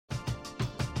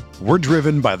We're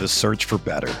driven by the search for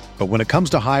better. But when it comes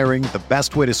to hiring, the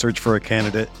best way to search for a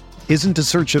candidate isn't to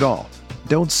search at all.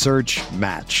 Don't search,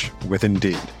 match with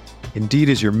Indeed. Indeed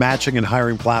is your matching and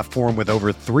hiring platform with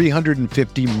over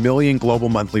 350 million global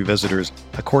monthly visitors,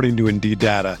 according to Indeed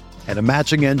data, and a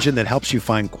matching engine that helps you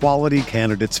find quality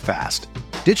candidates fast.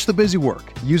 Ditch the busy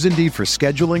work. Use Indeed for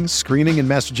scheduling, screening, and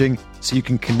messaging so you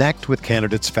can connect with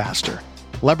candidates faster.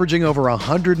 Leveraging over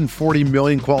 140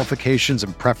 million qualifications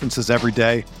and preferences every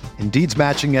day, Indeed's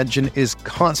matching engine is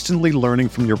constantly learning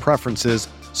from your preferences,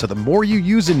 so the more you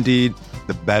use Indeed,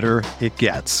 the better it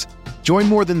gets. Join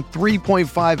more than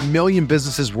 3.5 million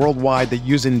businesses worldwide that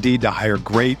use Indeed to hire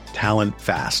great talent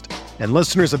fast. And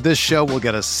listeners of this show will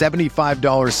get a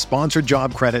 $75 sponsored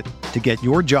job credit to get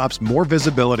your jobs more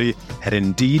visibility at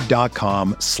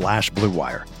Indeed.com/Blue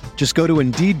Wire. Just go to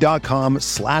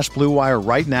Indeed.com/Blue Wire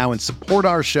right now and support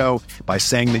our show by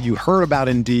saying that you heard about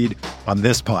Indeed on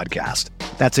this podcast.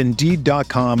 That's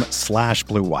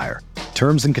Indeed.com/Blue Wire.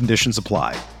 Terms and conditions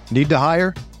apply. Need to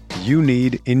hire? You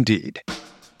need Indeed.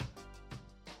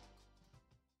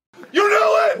 You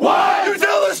knew it! Why? You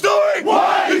tell the story!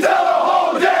 Why? You tell the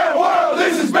whole damn world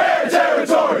this is bear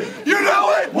territory! You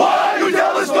knew it! Why? You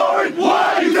tell the story!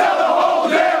 Why? You tell the whole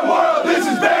damn world this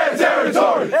is bear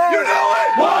territory! You knew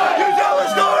it! Why? You tell the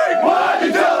story! Why?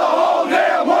 You tell the whole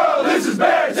damn world this is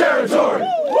bear territory!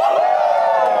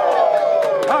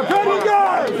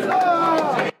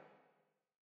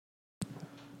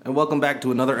 And welcome back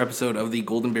to another episode of the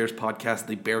Golden Bears podcast,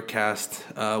 the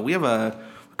Bearcast. We have a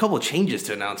couple of changes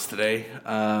to announce today.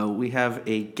 We have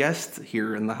a guest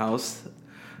here in the house.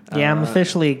 Yeah, I'm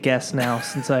officially a guest now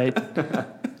since I...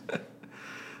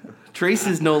 Trace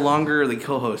is no longer the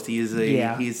co-host. He is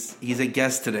he's a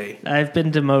guest today. I've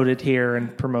been demoted here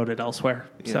and promoted elsewhere.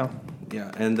 Yeah. So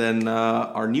And then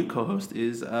our new co-host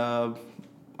is our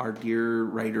dear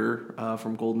writer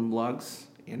from Golden Blogs,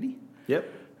 Andy. Yep.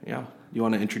 Yeah. You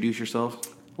want to introduce yourself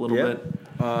a little bit?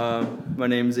 My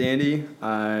name's Andy.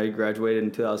 I graduated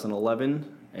in 2011,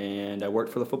 and I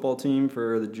worked for the football team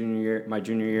for my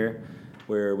junior year,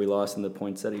 where we lost in the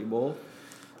Poinsettia Bowl.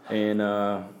 And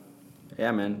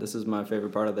yeah, man, this is my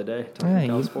favorite part of the day.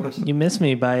 You missed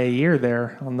me by a year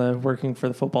there on the working for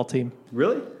the football team.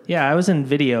 Really? Yeah, I was in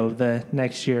video the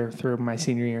next year through my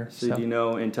senior year. So do you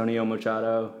know Antonio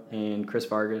Machado and Chris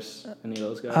Vargas? Any of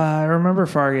those guys? I remember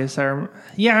Vargas. I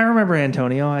remember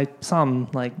Antonio. I saw him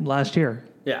like last year.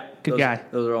 Yeah, good guy.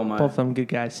 Those are all both of them good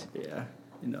guys. Yeah,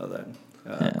 you know that.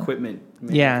 Equipment.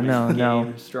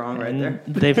 No. Strong right there.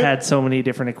 They've had so many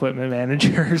different equipment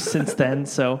managers since then.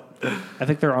 So I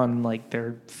think they're on like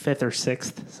their 5th or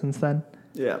 6th since then.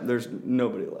 Yeah, there's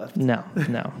nobody left. No.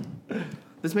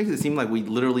 This makes it seem like we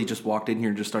literally just walked in here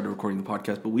and just started recording the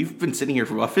podcast, but we've been sitting here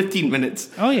for about 15 minutes.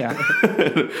 Oh, yeah.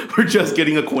 We're just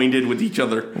getting acquainted with each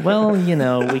other. Well,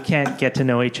 we can't get to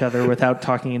know each other without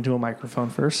talking into a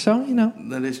microphone first, so,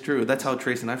 That is true. That's how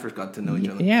Trace and I first got to know each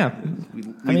other. Yeah.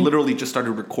 We literally just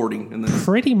started recording. And then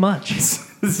pretty much.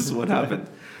 This is what happened.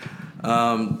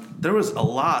 There was a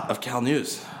lot of Cal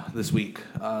news this week.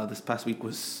 This past week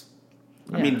was...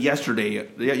 Yeah. I mean, yesterday,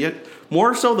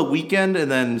 more so the weekend and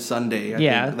then Sunday.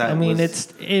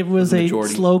 It was a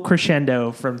slow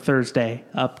crescendo from Thursday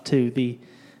up to the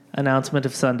announcement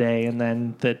of Sunday and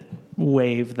then the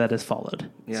wave that has followed.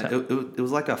 Yeah, so. It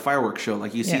was like a fireworks show.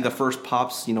 Like you see the first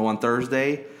pops, on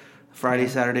Thursday. Friday,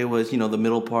 Saturday was, the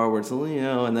middle part where it's,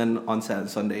 and then on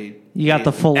Sunday. You got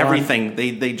the full everything.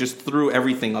 They just threw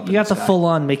everything up in the sky. You got the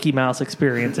full-on Mickey Mouse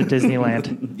experience at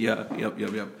Disneyland. Yep.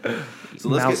 So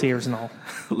mouse ears and all.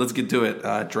 Let's get to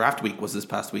it. Draft week was this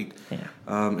past week. Yeah.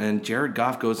 And Jared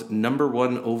Goff goes number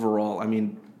 1 overall. I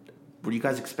mean, were you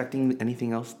guys expecting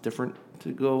anything else different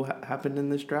to happen in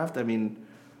this draft? I mean...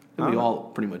 we all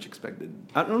pretty much expected.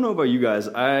 I don't know about you guys.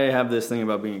 I have this thing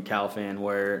about being a Cal fan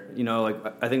where,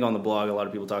 I think on the blog a lot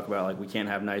of people talk about, we can't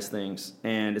have nice things.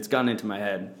 And it's gotten into my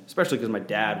head, especially because my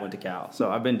dad went to Cal.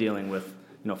 So I've been dealing with,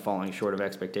 falling short of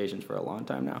expectations for a long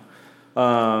time now.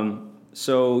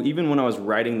 So even when I was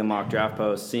writing the mock draft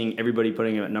post, seeing everybody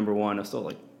putting him at number 1, I was still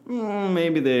like,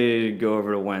 maybe they go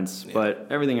over to Wentz. Yeah. But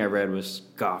everything I read was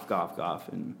Goff.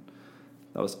 And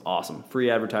that was awesome. Free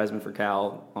advertisement for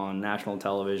Cal on national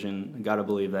television. I got to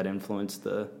believe that influenced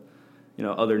the,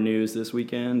 other news this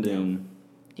weekend. And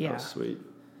that was sweet.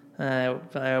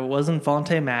 It wasn't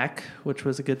Vontae Mack, which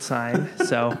was a good sign.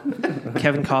 So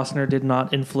Kevin Costner did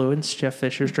not influence Jeff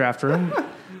Fisher's draft room.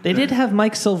 They did have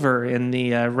Mike Silver in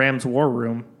the Rams war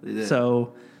room.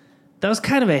 So that was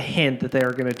kind of a hint that they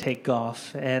were going to take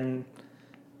Goff. And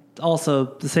also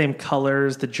the same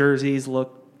colors. The jerseys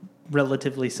look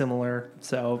relatively similar.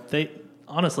 So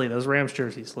honestly, those Rams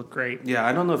jerseys look great. Yeah,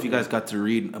 I don't know if you guys got to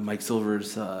read Mike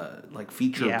Silver's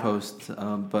feature post,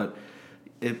 but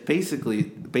it basically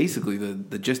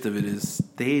the gist of it is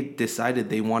they decided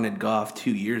they wanted Goff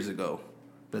 2 years ago.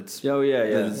 That's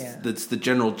That's the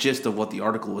general gist of what the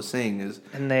article was saying is,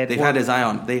 and they've had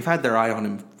their eye on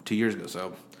him 2 years ago.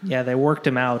 So yeah, they worked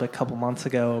him out a couple months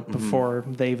ago before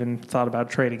they even thought about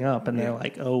trading up, and they're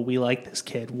like, "Oh, we like this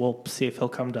kid. We'll see if he'll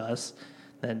come to us."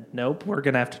 Then nope, we're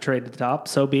gonna have to trade the top.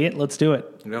 So be it. Let's do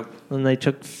it. Yep. And they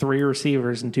took 3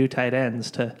 receivers and 2 tight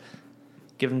ends to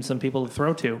give him some people to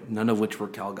throw to. None of which were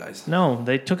Cal guys. No,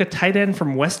 they took a tight end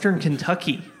from Western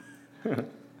Kentucky.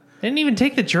 They didn't even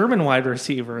take the German wide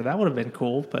receiver. That would have been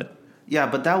cool, but yeah,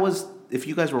 but that was, if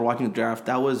you guys were watching the draft,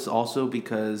 that was also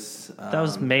because that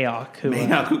was Mayock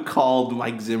who called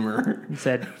Mike Zimmer and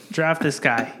said, "Draft this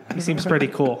guy. He seems pretty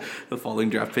cool." The following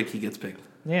draft pick, he gets picked.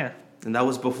 Yeah. And that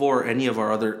was before any of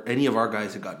our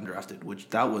guys had gotten drafted, which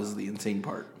that was the insane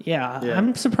part. Yeah,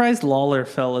 I'm surprised Lawler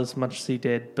fell as much as he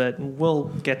did, but we'll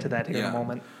get to that here in a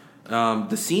moment.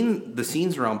 The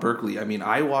scenes around Berkeley. I mean,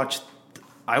 I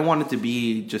wanted to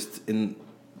be just in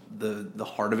the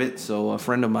heart of it. So a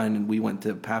friend of mine and we went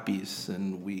to Pappy's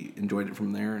and we enjoyed it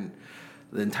from there. And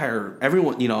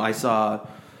everyone. I saw.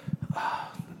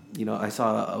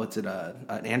 What's it?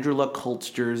 An Andrew Luck Colts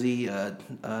jersey,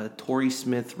 Torrey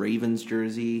Smith Ravens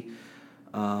jersey,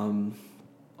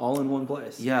 all in one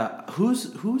place. Yeah,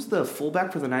 who's the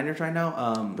fullback for the Niners right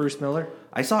now? Bruce Miller.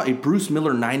 I saw a Bruce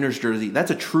Miller Niners jersey.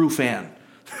 That's a true fan.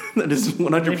 That is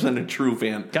 100% a true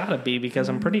fan. Gotta be, because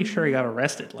I'm pretty sure he got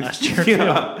arrested last year.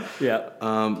 Yeah.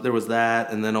 There was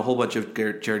that, and then a whole bunch of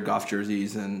Jared Goff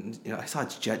jerseys, and I saw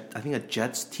a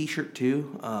Jets T-shirt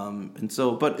too.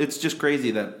 But it's just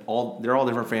crazy that they're all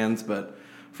different fans, but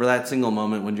for that single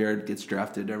moment when Jared gets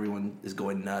drafted, everyone is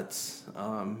going nuts.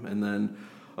 And then,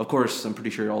 of course, I'm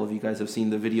pretty sure all of you guys have seen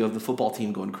the video of the football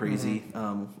team going crazy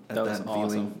at that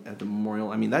viewing at the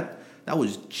memorial. I mean that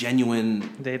was genuine.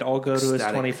 They'd all go to his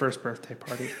 21st birthday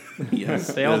party.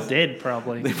 Yes. They all did,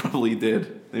 probably. They probably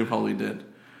did.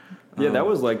 Yeah, that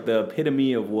was like the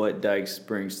epitome of what Dykes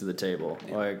brings to the table.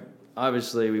 Yeah. Like,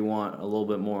 obviously, we want a little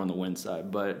bit more on the win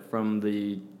side, but from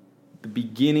the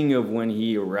beginning of when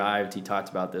he arrived, he talked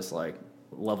about this, like,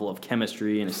 level of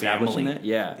chemistry and establishing it.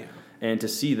 Yeah. And to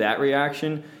see that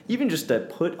reaction, even just to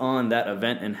put on that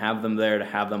event and have them there, to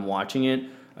have them watching it,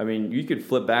 I mean, you could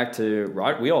flip back to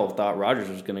we all thought Rodgers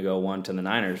was going to go 1 to the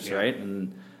Niners, right?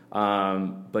 And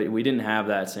but we didn't have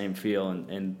that same feel,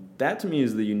 and that to me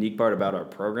is the unique part about our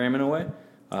program in a way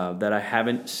that I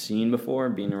haven't seen before,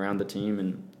 being around the team.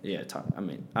 And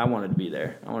I wanted to be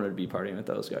there. I wanted to be partying with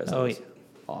those guys. That was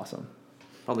awesome.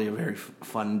 Probably a very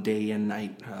fun day and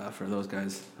night for those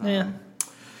guys. Yeah.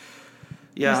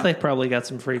 Guess they probably got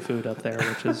some free food up there,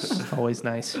 which is always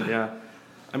nice. Yeah.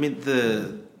 I mean,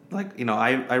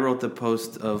 I wrote the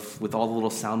post with all the little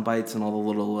sound bites and all the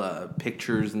little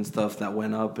pictures and stuff that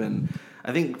went up. And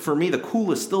I think for me, the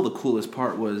coolest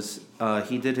part was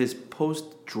he did his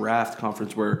post-draft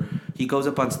conference where he goes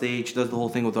up on stage, does the whole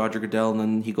thing with Roger Goodell, and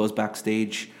then he goes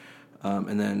backstage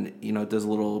and then, does a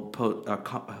little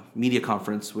media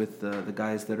conference with the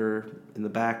guys that are in the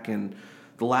back. And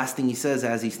the last thing he says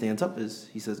as he stands up is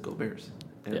he says, "Go Bears."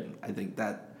 And I think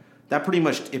that pretty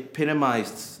much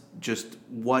epitomized just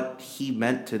what he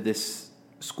meant to this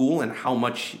school and how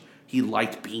much he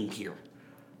liked being here.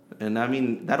 And I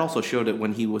mean, that also showed it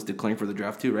when he was declaring for the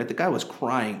draft too, right? The guy was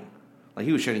crying, like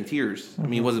he was shedding tears. Mm-hmm. I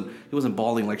mean, he wasn't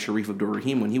bawling like Sharif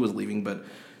Abdur-Rahim when he was leaving, but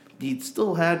he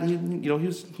still had he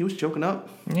was choking up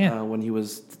when he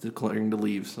was declaring to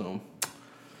leave. So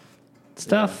it's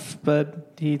tough,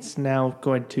 but he's now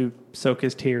going to soak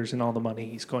his tears in all the money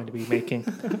he's going to be making.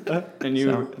 And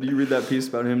you read that piece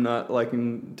about him not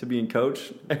liking to be in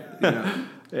coach? Yeah,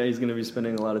 he's going to be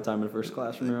spending a lot of time in first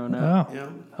class from here on out.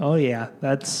 Oh yeah,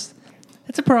 that's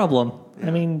a problem. Yeah.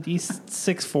 I mean, he's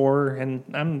 6'4", and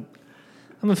I'm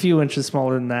a few inches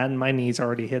smaller than that, and my knees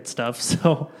already hit stuff.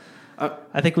 So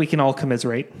I think we can all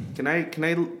commiserate. Can I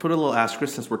put a little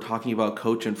asterisk since we're talking about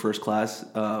coach in first class?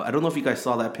 I don't know if you guys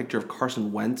saw that picture of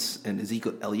Carson Wentz and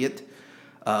Ezekiel Elliott.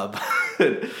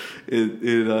 It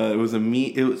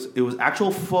was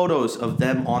actual photos of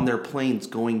them on their planes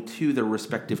going to their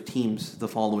respective teams the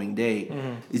following day.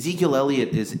 Mm-hmm. Ezekiel Elliott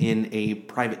is in a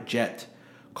private jet.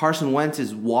 Carson Wentz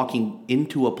is walking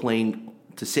into a plane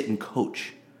to sit and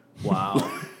coach.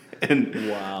 Wow. And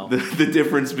the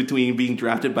difference between being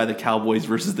drafted by the Cowboys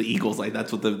versus the Eagles, like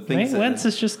that's what the thing said. Wentz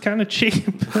is just kind of cheap.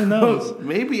 Who knows?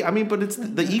 Maybe. I mean, but it's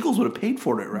the Eagles would have paid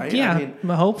for it, right? Yeah, I mean,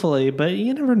 hopefully, but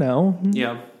you never know.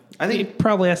 Yeah, I think he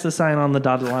probably has to sign on the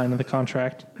dotted line of the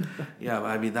contract. Yeah,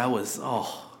 I mean that was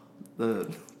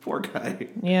The poor guy.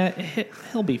 Yeah,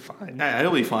 he'll be fine.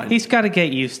 He'll be fine. He's got to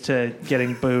get used to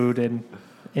getting booed and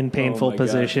in painful my God.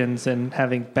 positions and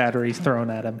having batteries thrown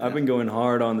at him. I've been going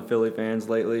hard on the Philly fans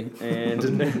lately, and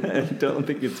I don't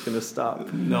think it's going to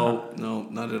stop. No,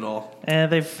 not at all.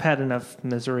 And they've had enough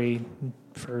misery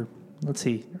for, let's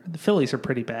see, the Phillies are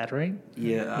pretty bad, right?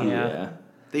 Yeah. Yeah.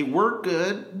 They were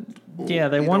good. Yeah,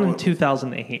 they You won know, in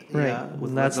 2008, right? Yeah,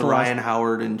 with And that's the the Ryan last,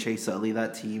 Howard and Chase Utley,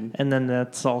 that team. and then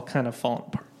that's all kind of fallen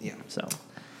apart. Yeah. So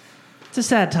it's a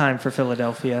sad time for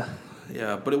Philadelphia.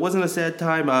 Yeah, but it wasn't a sad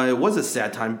time. It was a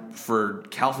sad time for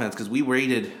Cal fans because we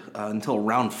waited until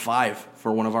round 5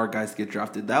 for one of our guys to get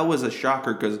drafted. That was a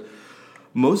shocker because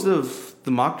most of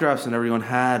the mock drafts and everyone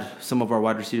had some of our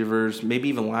wide receivers, maybe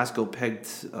even Lasco,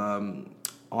 pegged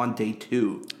on day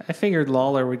 2. I figured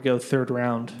Lawler would go 3rd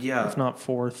round, Yeah. if not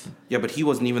 4th. Yeah, but he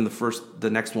wasn't even the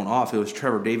next one off. It was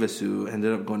Trevor Davis who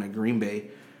ended up going to Green Bay.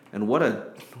 And what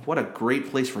a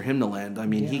great place for him to land. I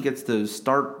mean, he gets to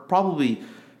start, probably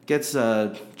gets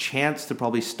a chance to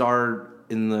probably start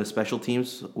in the special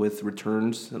teams with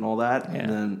returns and all that. Yeah. And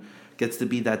then gets to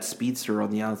be that speedster on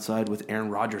the outside with Aaron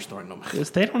Rodgers throwing them.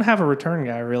 Because they don't have a return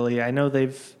guy, really. I know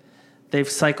they've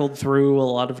cycled through a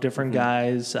lot of different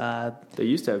guys. They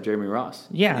used to have Jeremy Ross.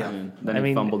 Yeah. And then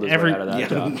he fumbled his way out of that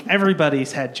job.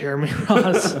 Everybody's had Jeremy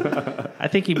Ross. I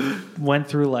think he went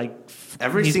through like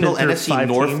Every he's single been through NFC 5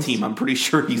 North teams. team, I'm pretty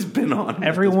sure he's been on.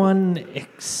 Everyone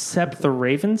except the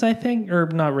Ravens, I think, or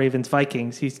not Ravens,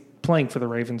 Vikings. He's playing for the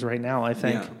Ravens right now, I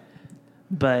think. Yeah.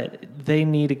 But they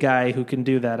need a guy who can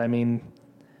do that. I mean,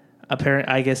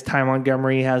 I guess Ty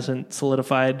Montgomery hasn't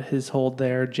solidified his hold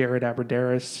there. Jared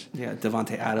Abbrederis. Yeah,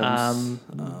 Devontae Adams.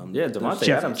 Yeah, Devontae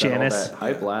Jeff Adams had all Janis. that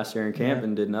hype last year in camp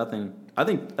and did nothing. I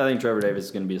think Trevor Davis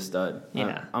is going to be a stud.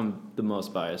 Yeah. I'm the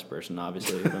most biased person,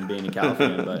 obviously, from being a Cal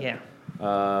fan, but Yeah.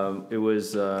 it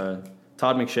was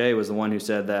Todd McShay was the one who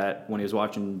said that when he was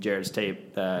watching Jared's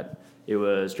tape that it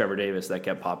was Trevor Davis that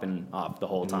kept popping off the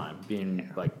whole time,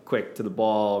 being like quick to the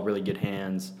ball, really good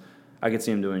hands. I could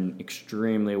see him doing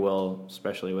extremely well,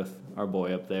 especially with our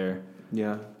boy up there.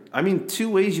 Yeah. I mean, 2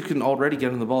 ways you can already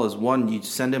get him the ball is one, you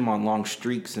send him on long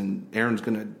streaks, and Aaron's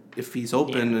going to, if he's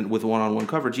open and with one-on-one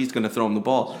coverage, he's going to throw him the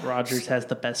ball. Rodgers has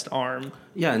the best arm.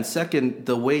 Yeah, and second,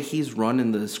 the way he's run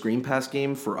in the screen pass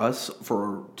game for us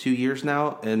for 2 years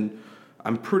now, and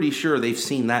I'm pretty sure they've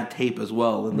seen that tape as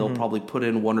well, and they'll probably put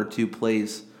in 1 or 2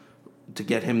 plays to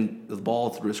get him the ball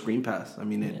through a screen pass. I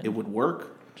mean, it would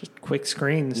work. Just quick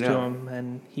screens to Yeah. him,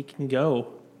 and he can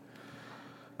go.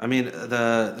 I mean,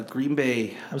 the Green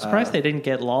Bay... I'm surprised they didn't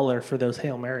get Lawler for those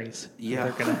Hail Marys that Yeah.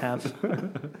 they're going to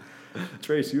have.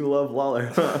 Trace, you love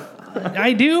Lawler.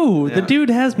 I do. The Yeah. dude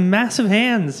has massive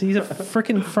hands. He's a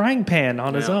freaking frying pan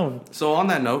on his Yeah. own. So on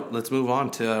that note, let's move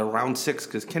on to round 6,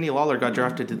 because Kenny Lawler got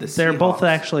drafted to the Seahawks. They're both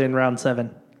actually in round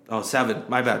 7. Oh, 7.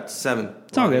 My bad. 7.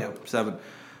 It's all good. Yeah, 7.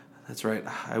 That's right.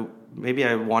 Maybe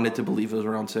I wanted to believe it was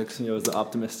round 6. It was the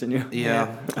optimist in you.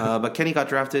 Yeah. But Kenny got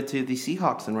drafted to the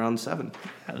Seahawks in round 7.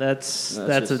 That's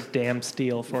That's a just- damn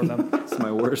steal for them. It's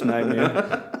my worst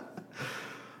nightmare.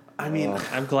 I mean,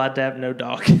 I'm glad to have no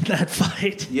dog in that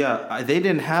fight. yeah, they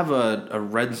didn't have a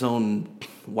red zone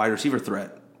wide receiver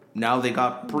threat. Now they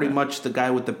got pretty much the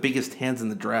guy with the biggest hands in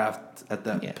the draft at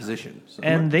that position. So,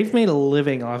 And they've made a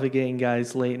living off of getting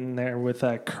guys late in there with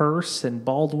Curse and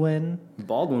Baldwin.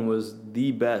 Baldwin was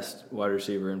the best wide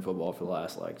receiver in football for the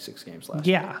last 6 games last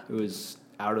Yeah. year. It was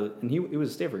out of, and he was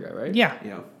a Stanford guy, right? Yeah.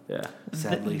 yeah, Yeah.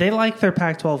 sadly. They like their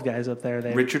Pac-12 guys up there.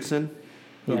 They Richardson.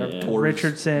 who Yeah. tours-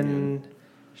 Richardson,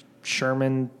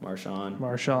 Sherman, Marshawn.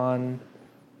 Marshawn,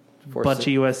 bunch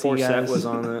of USC Forsett guys. was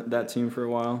on that team for a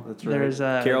while. That's right. There's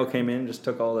Carroll came in, just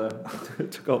took all the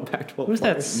took all Pac-12. who's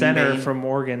that players. center Maine. from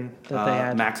Oregon that they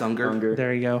had? Max Unger. Unger.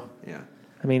 There you go. Yeah.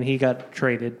 I mean, he got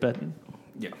traded, but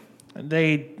Yeah.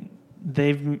 they've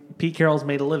Pete Carroll's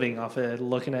made a living off of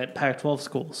looking at Pac-12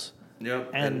 schools, Yeah.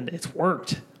 and it's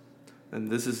worked.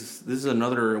 And this is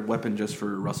another weapon just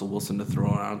for Russell Wilson to throw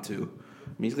around too.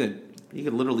 I mean, he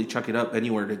could literally chuck it up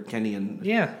anywhere to Kenny, and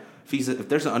Yeah. if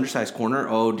there's an undersized corner,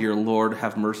 oh dear Lord,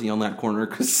 have mercy on that corner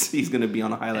because he's going to be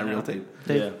on a highlight reel tape.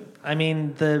 They've- Yeah. I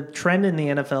mean, the trend in the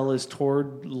NFL is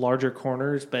toward larger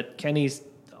corners, but Kenny's,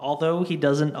 although he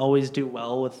doesn't always do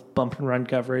well with bump and run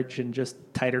coverage and just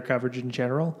tighter coverage in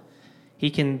general,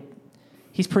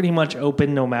 he's pretty much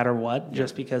open no matter what,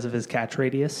 just because of his catch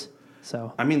radius.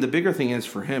 So I mean, the bigger thing is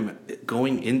for him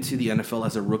going into the NFL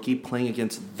as a rookie, playing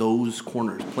against those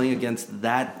corners, playing against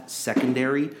that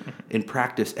secondary in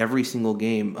practice every single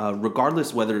game,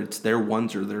 regardless whether it's their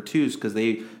ones or their twos, because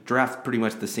they draft pretty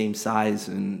much the same size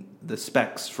and the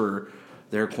specs for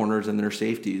their corners and their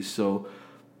safeties. So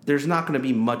there's not going to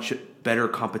be much better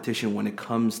competition when it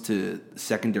comes to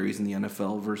secondaries in the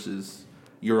NFL versus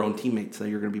your own teammates that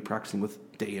you're going to be practicing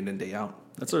with day in and day out.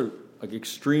 That's a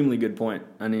extremely good point.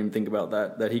 I didn't even think about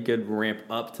that he could ramp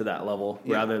up to that level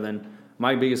rather than –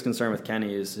 my biggest concern with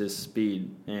Kenny is his speed.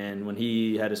 And when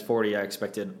he had his 40, I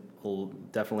expected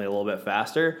definitely a little bit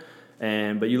faster.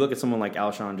 But you look at someone like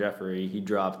Alshon Jeffrey, he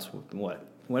dropped what?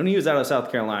 When he was out of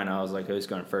South Carolina, I was like, oh, he's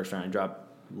going first round. He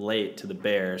dropped late to the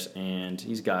Bears, and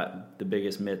he's got the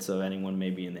biggest mitts of anyone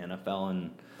maybe in the NFL, and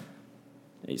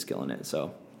he's killing it.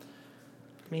 So,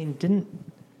 I mean,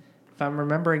 if I'm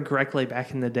remembering correctly, back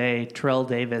in the day, Terrell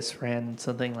Davis ran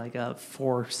something like a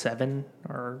 4.7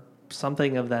 or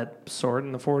something of that sort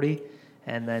in the 40,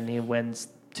 and then he wins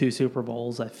 2 Super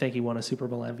Bowls. I think he won a Super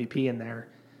Bowl MVP in there,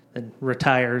 then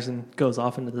retires and goes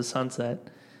off into the sunset.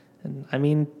 And I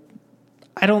mean,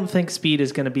 I don't think speed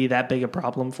is going to be that big a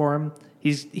problem for him.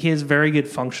 He has very good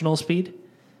functional speed,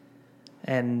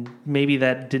 and maybe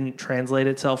that didn't translate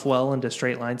itself well into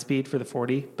straight line speed for the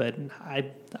 40, but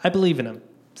I believe in him.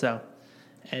 So,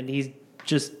 and he's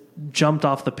just jumped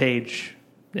off the page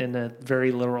in a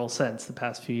very literal sense the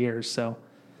past few years. So,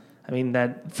 I mean,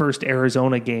 that first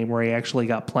Arizona game where he actually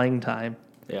got playing time,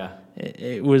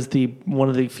 it was one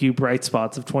of the few bright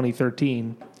spots of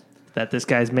 2013 that this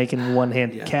guy's making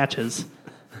one-handed catches.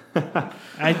 That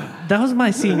was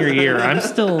my senior year. I'm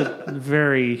still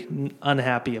very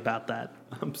unhappy about that.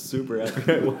 I'm super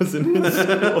happy I wasn't in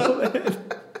school.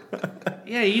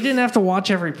 Yeah, you didn't have to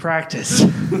watch every practice.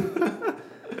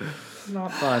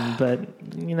 Not fun, but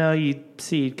you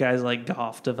see guys like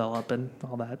Goff develop and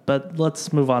all that. But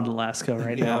let's move on to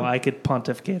Lasco now. I could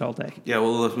pontificate all day. Yeah,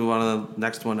 well, let's move on to the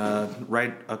next one.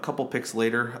 Right, a couple picks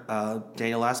later,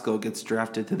 Daniel Lasco gets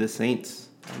drafted to the Saints.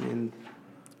 I mean,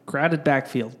 crowded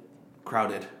backfield.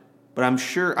 But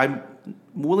I'm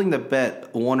willing to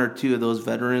bet 1 or 2 of those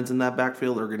veterans in that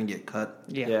backfield are going to get cut.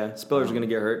 Yeah, Spiller's going to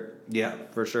get hurt. Yeah,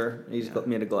 for sure. He's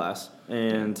made of glass,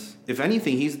 and if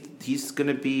anything, he's going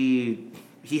to be.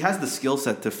 He has the skill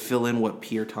set to fill in what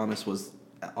Pierre Thomas was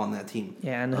on that team.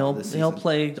 Yeah, and he'll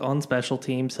play on special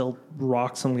teams. He'll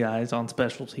rock some guys on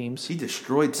special teams. He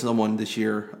destroyed someone this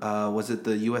year. Was it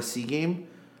the USC game?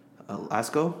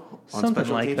 Lasco on something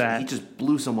special like teams. that. He just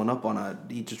blew someone up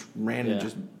he just ran and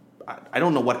just. I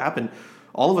don't know what happened.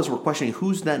 All of us were questioning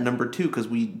who's that number 2 because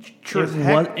it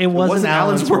wasn't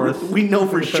Allensworth. We know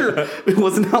for sure it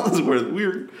wasn't Allensworth.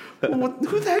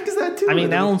 Who the heck is that 2? I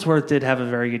mean, Allensworth did have a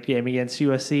very good game against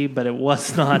USC, but it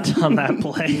was not on that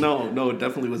play. No, it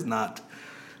definitely was not.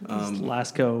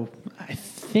 Lasco, I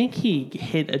think he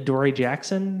hit Adoree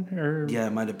Jackson, yeah,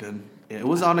 it might have been. Yeah, it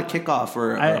was on a kickoff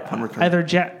or a punt return.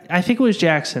 I think it was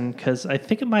Jackson because I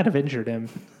think it might have injured him.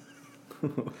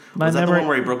 Was that the one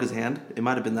where he broke his hand? It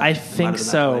might have been that. I think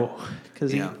so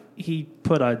because he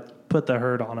put the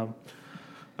hurt on him.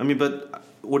 I mean, but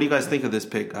what do you guys think of this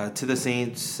pick? To the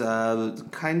Saints,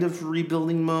 kind of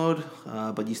rebuilding mode,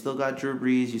 but you still got Drew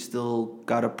Brees. You still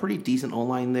got a pretty decent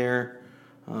O-line there.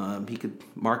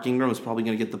 Mark Ingram is probably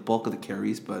going to get the bulk of the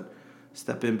carries, but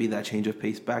step in, be that change of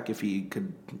pace back if he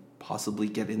could possibly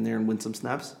get in there and win some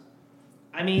snaps.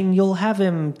 I mean, you'll have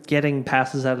him getting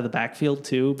passes out of the backfield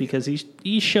too, because he's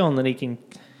shown that he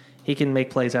can make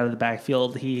plays out of the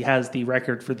backfield. He has the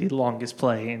record for the longest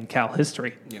play in Cal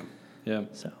history. Yeah.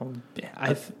 So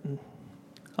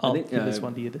I'll give this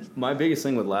one to you. My biggest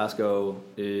thing with Lasco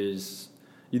is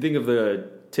you think of the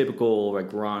typical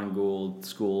like Ron Gould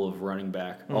school of running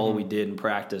back. Mm-hmm. All we did in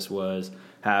practice was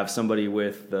have somebody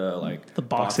with the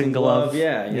boxing glove. Poking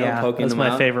that's them my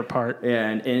out. favorite part. Yeah,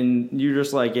 and you're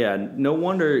just like, no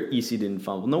wonder EC didn't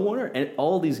fumble. No wonder, and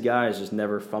all these guys just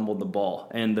never fumbled the ball.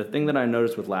 And the thing that I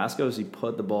noticed with Lasco is he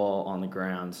put the ball on the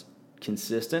ground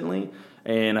consistently,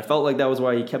 and I felt like that was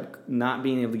why he kept not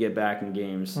being able to get back in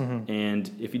games. Mm-hmm.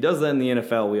 And if he does that in the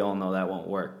NFL, we all know that won't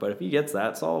work. But if he gets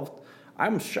that solved,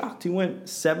 I'm shocked he went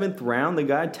 7th round. The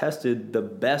guy tested the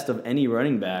best of any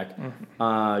running back.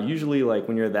 Mm-hmm. Usually, like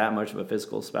when you're that much of a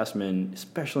physical specimen,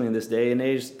 especially in this day and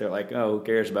age, they're like, oh, who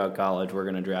cares about college? We're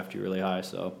going to draft you really high.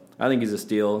 So I think he's a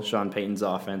steal. Sean Payton's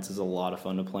offense is a lot of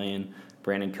fun to play in.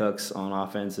 Brandon Cooks on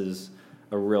offense is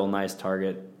a real nice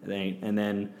target. And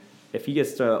then if he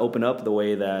gets to open up the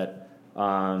way that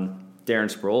Darren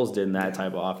Sproles did in that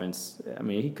type of offense, I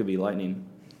mean, he could be lightning.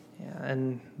 Yeah,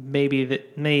 and maybe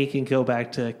he can go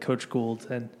back to Coach Gould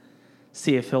and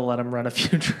see if he'll let him run a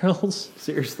few drills.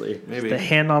 Seriously, maybe the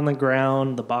hand on the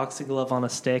ground, the boxing glove on a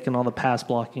stick, and all the pass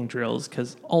blocking drills.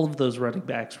 Because all of those running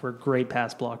backs were great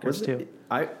pass blockers too.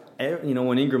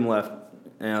 When Ingram left,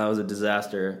 that was a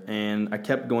disaster, and I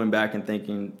kept going back and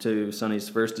thinking to Sonny's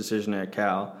first decision at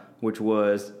Cal, which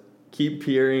was keep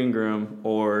Pierre Ingram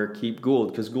or keep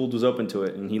Gould, because Gould was open to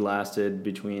it, and he lasted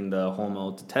between the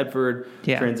Holmo to Tedford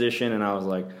transition, and I was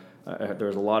like, there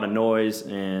was a lot of noise,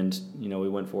 and we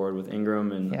went forward with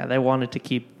Ingram, and they wanted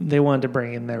to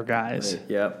bring in their guys.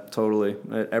 Yeah, totally.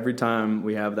 Every time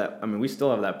we have that, I mean, we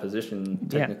still have that position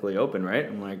technically open, right?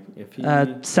 I'm like, if he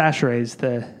Sashare's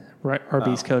the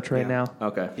RB's coach right now.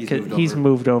 Okay, he's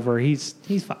moved over. He's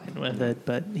fine with it,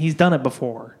 but he's done it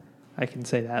before. I can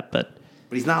say that, but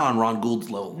he's not on Ron Gould's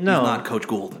level. No. He's not Coach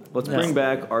Gould. Let's bring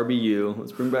back RBU.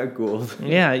 Let's bring back Gould.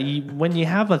 Yeah, when you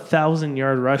have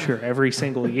 1,000-yard rusher every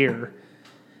single year,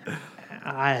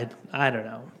 I don't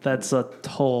know. That's a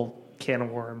whole can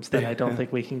of worms that I don't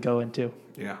think we can go into.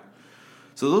 Yeah.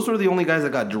 So those were the only guys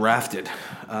that got drafted,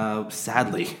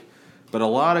 sadly. But a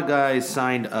lot of guys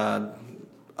signed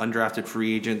undrafted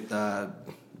free agent.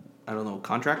 I don't know,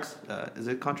 contracts? Is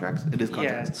it contracts? It is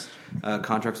contracts. Yeah,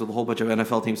 contracts with a whole bunch of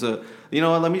NFL teams. So,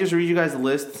 let me just read you guys the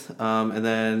list. And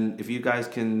then if you guys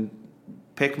can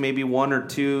pick maybe one or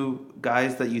two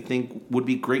guys that you think would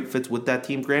be great fits with that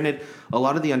team. Granted, a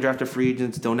lot of the undrafted free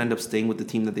agents don't end up staying with the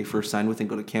team that they first signed with and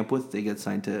go to camp with. They get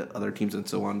signed to other teams and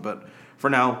so on. But for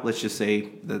now, let's just say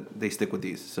that they stick with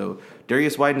these. So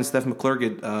Darius White and Steph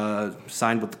McClurg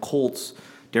signed with the Colts.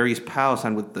 Darius Powell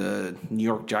signed with the New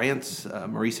York Giants.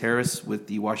 Maurice Harris with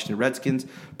the Washington Redskins.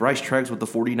 Bryce Treggs with the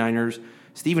 49ers.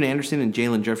 Steven Anderson and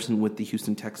Jalen Jefferson with the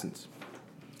Houston Texans.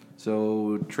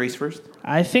 So, Trace first?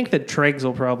 I think that Treggs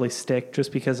will probably stick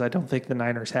just because I don't think the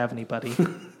Niners have anybody.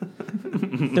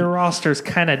 Their roster's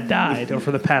kind of died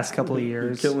over the past couple of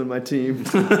years. You're killing my team.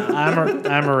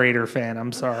 I'm a Raider fan.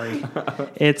 I'm sorry.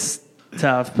 It's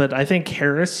tough, but I think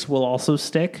Harris will also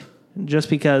stick just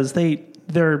because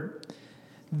they're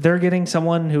getting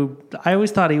someone who I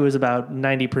always thought he was about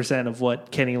 90% of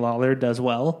what Kenny Lawler does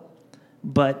well,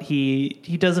 but he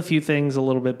does a few things a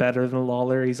little bit better than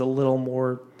Lawler. He's a little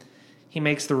more. He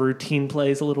makes the routine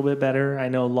plays a little bit better. I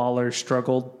know Lawler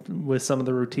struggled with some of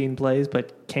the routine plays,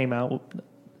 but came out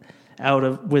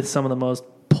with some of the most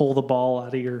pull the ball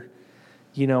out of your,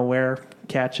 where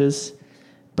catches.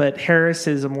 But Harris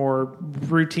is a more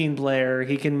routine player.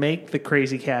 He can make the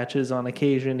crazy catches on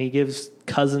occasion. He gives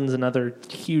Cousins another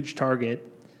huge target.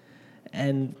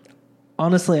 And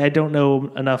honestly, I don't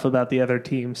know enough about the other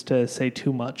teams to say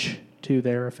too much to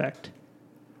their effect.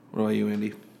 What about you,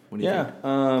 Andy? What do you think?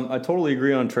 I totally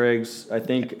agree on Treggs. I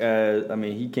think,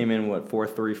 he came in,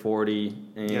 4.3 40,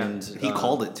 and he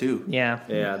called it too. Yeah.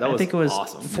 Yeah, that was awesome. I think it was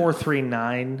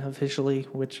 4.39 officially,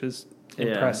 which is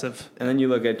impressive. And then you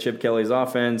look at Chip Kelly's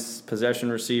offense, possession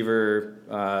receiver,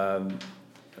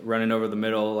 running over the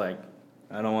middle. Like,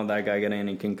 I don't want that guy getting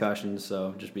any concussions,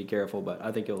 so just be careful. But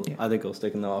I think he'll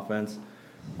stick in the offense.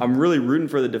 I'm really rooting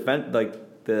for the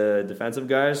defensive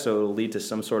guys, so it'll lead to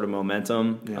some sort of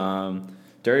momentum. Yeah.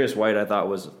 Darius White, I thought,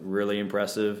 was really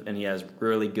impressive, and he has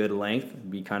really good length.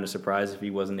 I'd be kind of surprised if he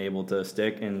wasn't able to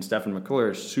stick. And Stephen McClure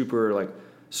is super,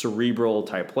 cerebral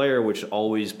type player, which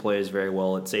always plays very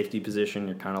well at safety position.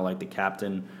 You're kind of like the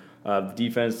captain of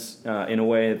defense in a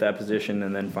way at that position,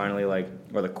 and then finally,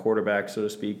 or the quarterback, so to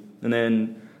speak. And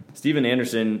then Steven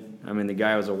Anderson, the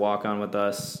guy was a walk-on with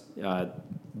us.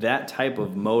 That type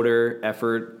of motor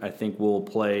effort, I think, will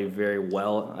play very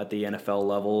well at the NFL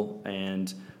level,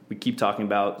 and we keep talking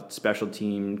about special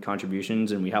team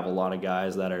contributions, and we have a lot of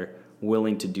guys that are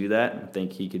willing to do that. I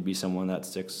think he could be someone that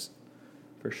sticks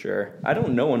for sure. I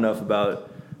don't know enough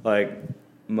about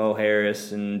Mo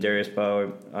Harris and Darius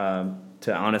Poe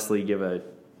to honestly give a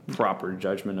proper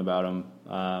judgment about them.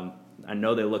 I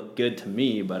know they look good to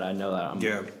me, but I know that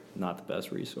I'm not the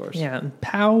best resource. Yeah,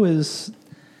 Powell is.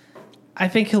 I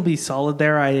think he'll be solid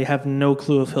there. I have no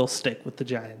clue if he'll stick with the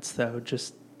Giants, though.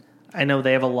 I know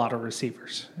they have a lot of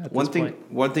receivers at this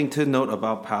point. One thing to note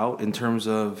about Powell in terms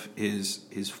of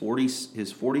his 40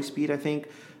 speed, I think,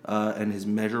 and his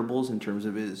measurables in terms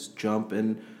of his jump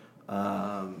and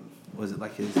his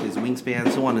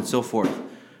wingspan, so on and so forth.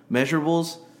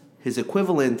 Measurables, his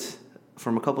equivalent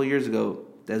from a couple of years ago,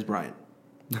 Des Bryant.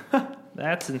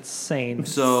 That's insane.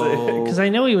 So, because I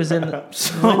know he was in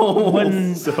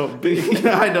so big.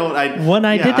 When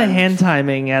I did the hand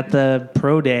timing at the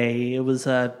pro day, it was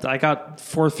I got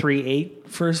 4.38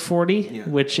 for his 40,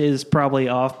 which is probably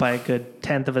off by a good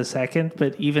 1/10 of a second.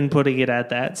 But even putting it at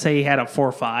that, say he had a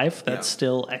 4.5, that's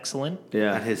still excellent.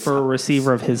 Yeah, for a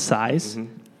receiver of his size,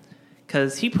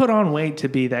 because he put on weight to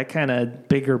be that kind of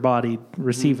bigger bodied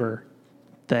receiver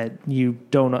that you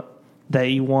don't that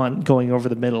you want going over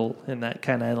the middle in that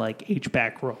kind of like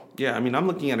H-back role. Yeah, I mean, I'm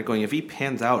looking at it going, if he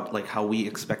pans out like how we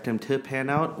expect him to pan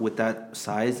out with that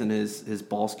size and his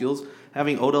ball skills,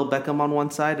 having Odell Beckham on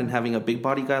one side and having a big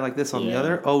body guy like this on the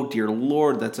other, oh dear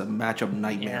Lord, that's a matchup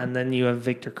nightmare. Yeah, and then you have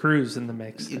Victor Cruz in the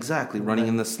mix. Exactly, running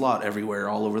in the slot everywhere,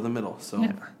 all over the middle. So,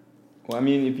 Yeah. Well, I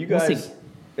mean, if you We'll guys,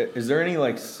 see. is there any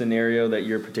like scenario that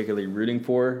you're particularly rooting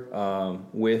for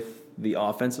with the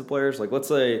offensive players? Like, let's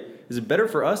say, is it better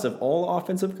for us if all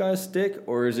offensive guys stick,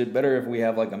 or is it better if we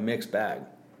have like a mixed bag,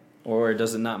 or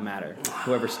does it not matter?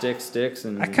 Whoever sticks,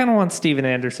 and I kind of want Steven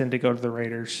Anderson to go to the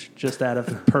Raiders just out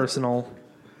of personal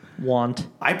want.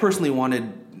 I personally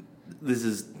wanted, this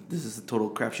is a total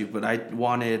crapshoot, but I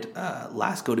wanted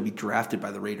Lasco to be drafted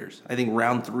by the Raiders. I think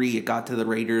round 3, it got to the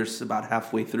Raiders about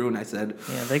halfway through, and I said,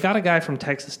 Yeah, they got a guy from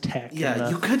Texas Tech. in yeah, the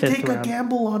you could 5th take round. a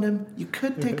gamble on him. You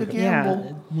could take a Yeah,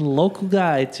 gamble. local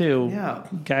guy too. Yeah.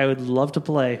 Guy would love to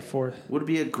play for. Would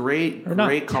be a great Or not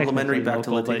complimentary technically back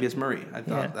to local, but- Latavius Murray. I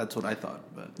thought Yeah. that's what I thought,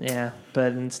 but Yeah,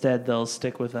 but instead they'll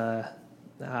stick with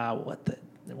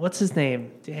what's his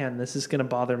name? Damn, this is gonna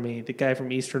bother me. The guy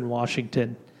from Eastern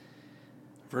Washington.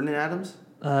 Vernon Adams.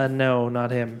 No,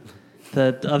 not him.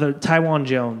 The other Taiwan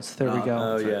Jones. There we go.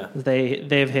 oh yeah,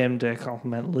 They have him to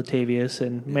complement Latavius,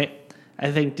 and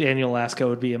I think Daniel Lasco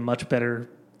would be a much better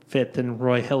fit than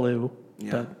Roy Hellu.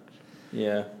 Yeah. But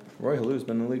yeah. Roy Halu's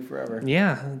been in the league forever.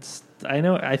 yeah, I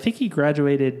know. I think he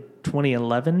graduated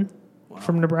 2011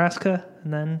 from Nebraska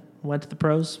and then went to the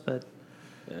pros. But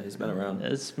Yeah, he's been around.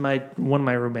 it's one of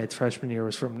my roommates freshman year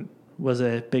was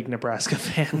a big Nebraska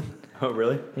fan. Oh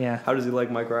really? Yeah. How does he like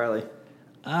Mike Riley?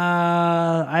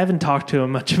 I haven't talked to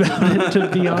him much about it, to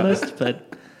be honest,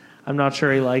 but I'm not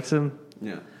sure he likes him.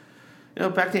 Yeah.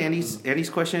 Back to Andy's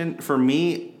question. For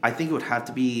me, I think it would have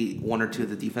to be one or two of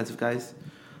the defensive guys.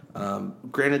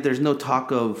 Granted, there's no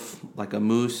talk of like a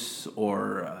Moose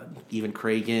or even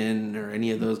Cragen or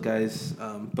any of those guys,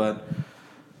 but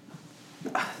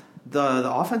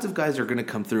the offensive guys are going to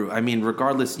come through. I mean,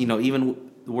 regardless, even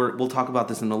we'll talk about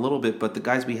this in a little bit, but the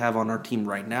guys we have on our team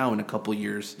right now in a couple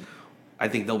years, I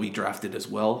think they'll be drafted as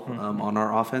well on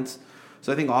our offense.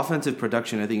 So I think offensive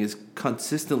production, is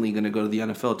consistently going to go to the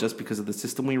NFL just because of the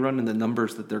system we run and the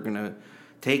numbers that they're going to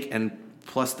take, and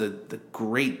plus the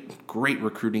great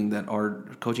recruiting that our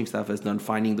coaching staff has done,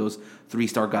 finding those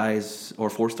 3-star guys or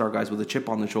 4-star guys with a chip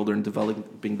on the shoulder and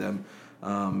developing them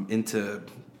into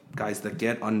guys that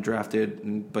get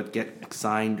undrafted but get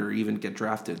signed or even get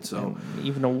drafted. So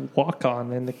Even a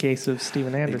walk-on in the case of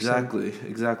Steven Anderson.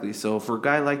 Exactly. So for a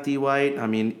guy like D. White, I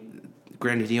mean,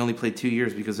 granted, he only played 2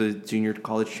 years because of his junior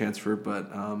college transfer,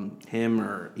 but him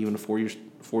or even a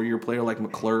four-year player like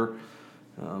McClure.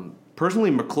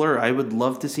 Personally, McClure, I would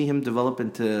love to see him develop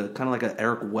into kind of like an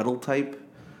Eric Weddle type.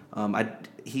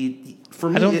 For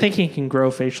me, I don't think he can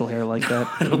grow facial hair like that.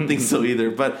 I don't think so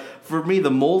either. But for me,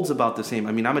 the mold's about the same.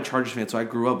 I mean, I'm a Chargers fan, so I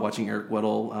grew up watching Eric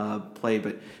Weddle play,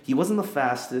 but he wasn't the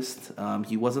fastest.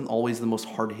 He wasn't always the most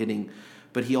hard-hitting.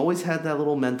 But he always had that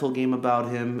little mental game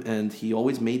about him, and he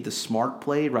always made the smart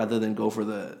play rather than go for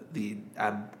the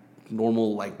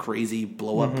abnormal, like crazy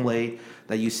blow-up play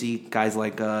that you see guys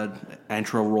like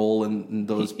Antro Roll and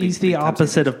those. He's the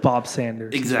opposite of Bob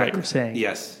Sanders. Exactly. Is what you're saying.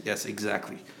 Yes,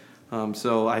 exactly.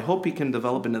 So I hope he can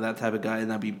develop into that type of guy,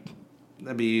 and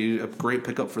that'd be a great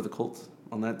pickup for the Colts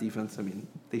on that defense. I mean,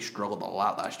 they struggled a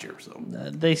lot last year, so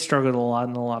They struggled a lot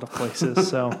in a lot of places,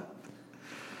 so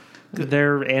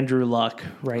they're Andrew Luck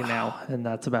right now, and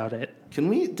that's about it. Can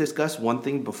we discuss one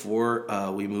thing before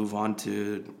we move on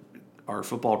to our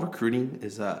football recruiting?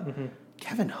 Is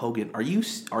Kevin Hogan? Are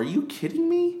you kidding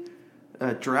me?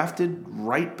 Drafted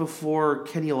right before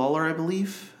Kenny Lawler, I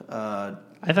believe.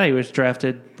 I thought he was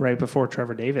drafted right before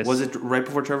Trevor Davis. Was it right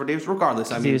before Trevor Davis?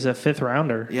 Regardless, I He mean, was a 5th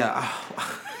rounder. yeah.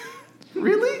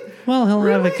 Really? Well, he'll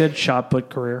have a good shot put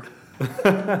career.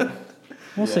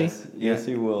 We'll see. Yes,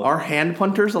 he will. Are hand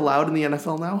punters allowed in the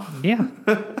NFL now? Yeah.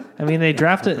 I mean, they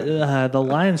drafted the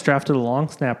Lions drafted a long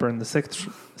snapper in the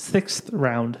sixth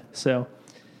round. So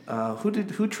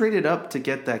Who traded up to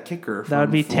get that kicker? That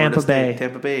would be Florida Tampa State? Bay.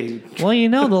 Tampa Bay.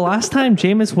 well, the last time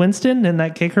Jameis Winston and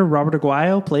that kicker Robert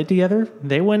Aguayo played together,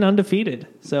 they went undefeated.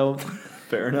 So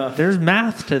Fair enough. there's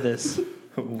math to this.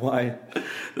 Why?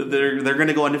 They're going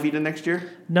to go undefeated next year.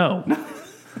 No.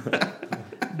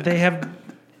 They have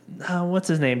what's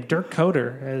his name? Dirk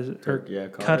Cutter Yeah,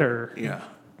 Cutter, Yeah.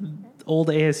 old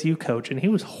ASU coach, and he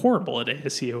was horrible at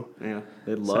ASU. Yeah.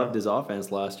 They loved his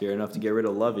offense last year enough to get rid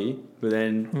of Lovey, who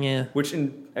then, Yeah.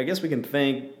 I guess we can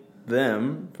thank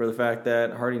them for the fact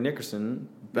that Hardy Nickerson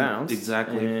bounced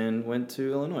Exactly. and went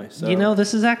to Illinois. So You know,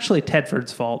 this is actually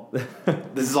Tedford's fault.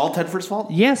 This is all Tedford's fault?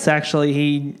 Yes,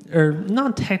 actually,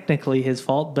 not technically his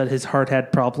fault, but his heart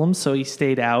had problems, so he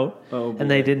stayed out. Oh, boy. And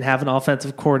they didn't have an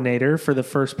offensive coordinator for the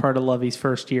first part of Lovey's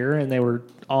first year, and they were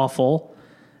awful.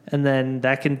 And then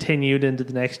that continued into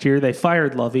the next year. They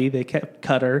fired Lovey. They kept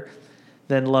Cutter.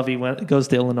 Then Lovey goes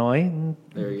to Illinois. And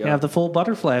There you you go. have the full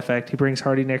butterfly effect. He brings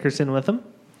Hardy Nickerson with him.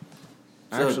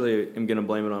 Actually, I'm going to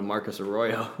blame it on Marcus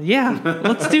Arroyo Yeah,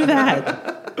 let's do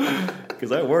that.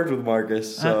 because I worked with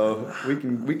Marcus, so we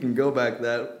can go back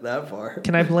that far.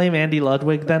 Can I blame Andy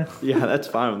Ludwig then? Yeah, that's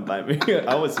fine by me.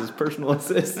 I was his personal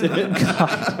assistant.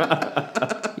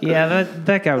 Yeah,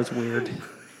 that guy was weird.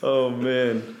 Oh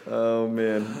man.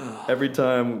 Every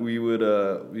time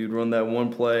we'd run that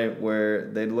one play where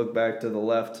they'd look back to the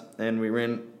left, and we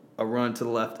ran a run to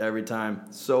the left every time.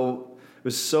 So it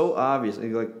was so obvious.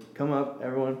 He'd like, come up,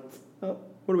 everyone. Oh,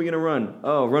 what are we gonna run?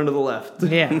 Oh, run to the left.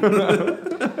 Yeah.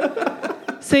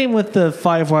 Same with the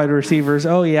 5 wide receivers.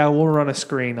 Oh, yeah, we'll run a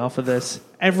screen off of this.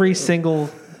 Every single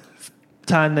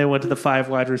time they went to the 5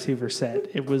 wide receiver set,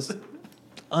 it was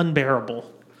unbearable.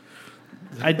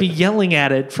 I'd be yelling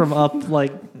at it from up,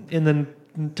 like, in the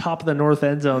top of the north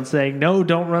end zone saying, no,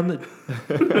 don't run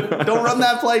Don't run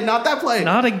that play, not that play.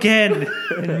 not again.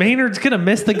 And Maynard's going to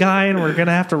miss the guy, and we're going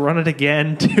to have to run it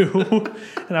again, too.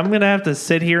 And I'm going to have to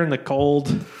sit here in the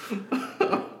cold.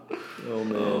 Oh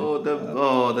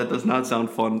man. That does not sound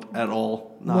fun at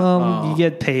all. You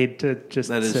get paid to just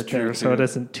That is sit true, there, so too. it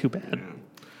isn't too bad.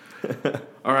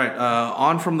 All right,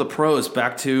 on from the pros,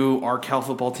 back to our Cal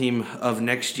football team of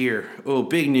next year. Oh,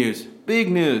 big news.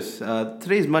 Big news.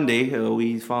 Today's Monday.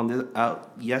 We found it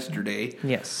out yesterday.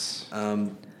 Yes.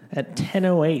 Um, At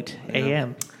 10:08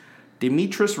 a.m.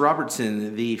 Demetris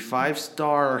Robertson, the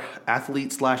 5-star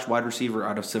athlete / wide receiver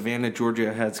out of Savannah,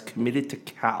 Georgia, has committed to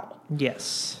Cal.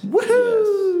 Yes.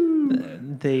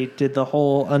 Woohoo! They did the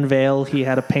whole unveil. He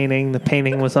had a painting. The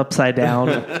painting was upside down,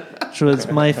 which was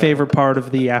my favorite part of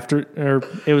the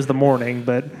it was the morning,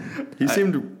 but He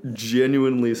seemed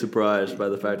genuinely surprised by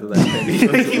the fact that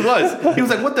painting. He was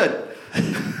like, what the?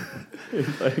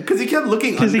 Because he kept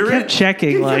looking because he under kept it. checking,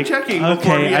 He like, kept checking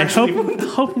before okay, he I actually...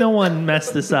 hope no one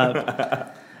messed this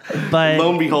up. But Lo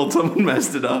and behold, someone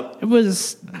messed it up. it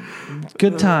was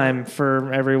good time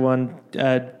for everyone.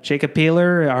 Jacob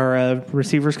Peeler, our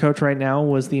receivers coach right now,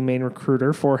 was the main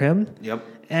recruiter for him. Yep.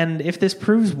 And if this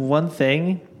proves one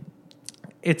thing,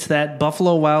 it's that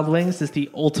Buffalo Wild Wings is the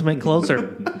ultimate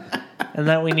closer. And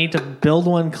that we need to build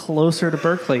one closer to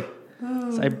Berkeley.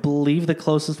 So I believe the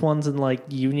closest one's in like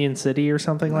Union City or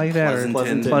something like that. Or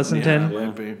Pleasanton.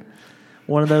 Yeah.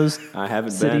 One of those I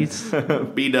haven't cities.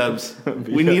 B-dubs.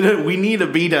 We need a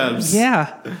B-dubs.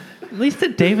 Yeah. At least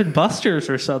at David Buster's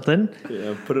or something. been.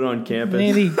 Yeah, put it on campus.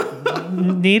 Maybe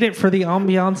need it for the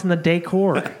ambiance and the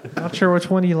decor. Not sure which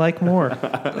one you like more.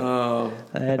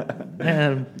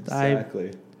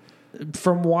 Exactly.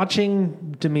 From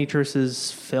watching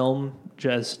Demetris's film,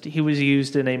 he was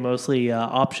used in a mostly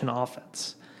option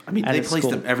offense. I mean, at they his placed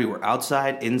school. him everywhere.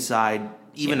 Outside, inside,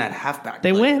 even at halfback.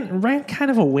 They Like, ran kind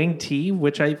of a wing tee,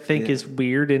 which I think is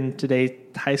weird in today's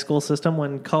high school system.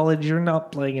 When college, you're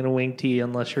not playing in a wing tee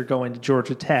unless you're going to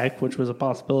Georgia Tech, which was a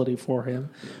possibility for him,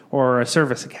 or a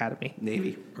service academy.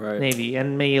 Navy. Right. Navy,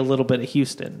 and maybe a little bit of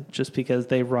Houston, just because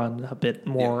they run a bit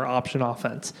more option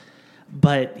offense.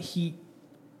 But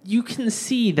you can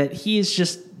see that he is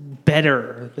just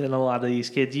better than a lot of these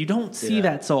kids. You don't see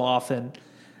that so often.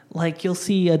 Like, you'll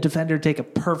see a defender take a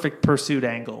perfect pursuit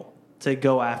angle to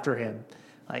go after him.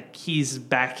 Like, he's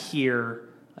back here,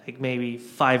 like maybe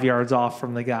 5 yards off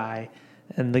from the guy,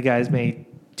 and the guy's maybe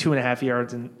 2.5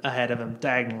 yards ahead of him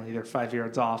diagonally. They're 5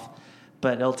 yards off.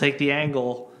 But he'll take the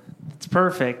angle. It's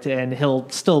perfect, and he'll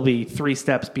still be 3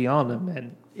 steps beyond him.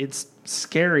 And it's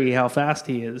scary how fast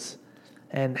he is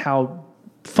and how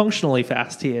functionally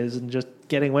fast he is, and just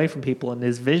getting away from people and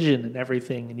his vision and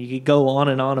everything. And you could go on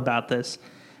and on about this,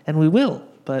 and we will,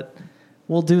 but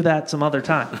we'll do that some other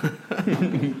time.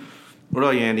 What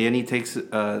about you, Andy? Any takes,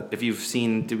 if you've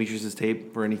seen Demetris'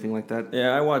 tape or anything like that? Yeah,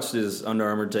 I watched his Under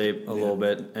Armour tape a little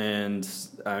bit, and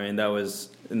I mean, that was,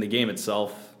 in the game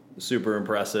itself, super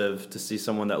impressive to see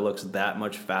someone that looks that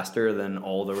much faster than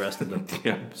all the rest of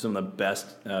the some of the best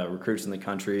recruits in the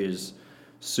country is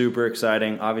super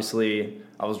exciting. Obviously,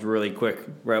 I was really quick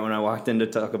right when I walked in to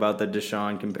talk about the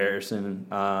Deshaun comparison,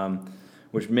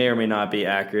 which may or may not be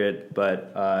accurate,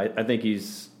 but I think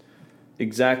he's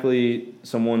exactly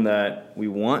someone that we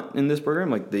want in this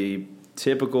program, like the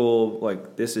typical,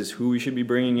 like, this is who we should be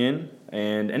bringing in.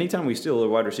 And anytime we steal a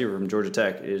wide receiver from Georgia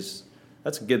Tech is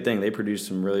that's a good thing. They produced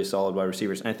some really solid wide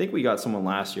receivers. And I think we got someone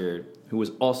last year who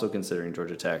was also considering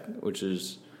Georgia Tech, which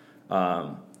is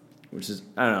I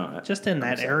don't know. Just in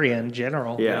that area in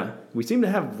general. Yeah. We seem to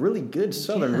have really good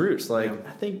Southern roots. Like,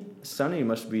 I think Sonny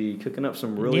must be cooking up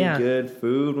some really good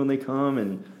food when they come.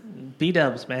 And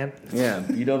B-dubs, man. yeah,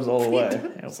 B-dubs all the way.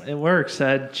 It works.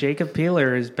 Jacob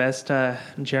Peeler is best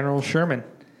General Sherman.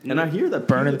 And I hear that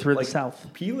burning Peeler, through like, the South.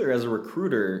 Peeler as a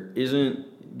recruiter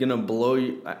isn't going to blow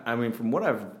you. I mean, from what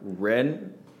I've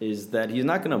read, is that he's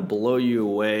not going to blow you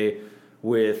away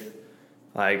with,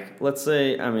 like, let's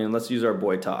use our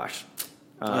boy Tosh.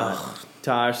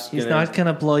 Tosh. He's not going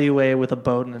to blow you away with a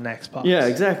boat and an Xbox. Yeah,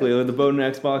 exactly. With the boat and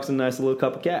Xbox and a nice little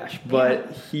cup of cash.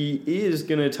 But he is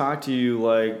going to talk to you,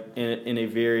 like, in a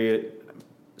very,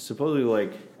 supposedly,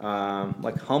 like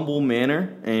humble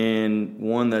manner, and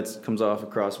one that comes off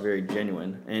across very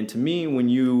genuine. And to me, when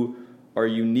you are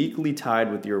uniquely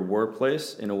tied with your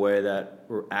workplace in a way that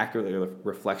accurately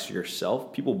reflects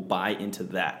yourself, people buy into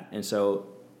that. And so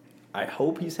I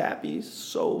hope he's happy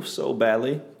so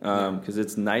badly, because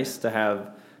it's nice to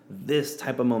have this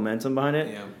type of momentum behind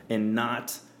it and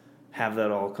not have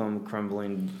that all come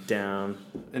crumbling down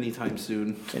anytime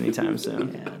soon.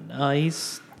 Yeah, no,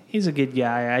 he's a good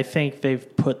guy. I think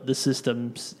they've put the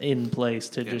systems in place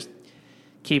to just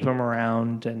keep him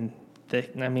around, and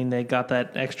they got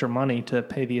that extra money to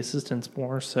pay the assistants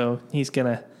more, so he's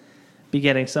gonna be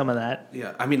getting some of that.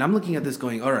 Yeah, I mean, I'm looking at this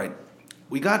going, all right,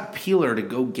 we got Peeler to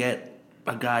go get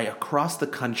a guy across the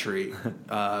country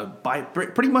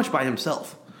pretty much by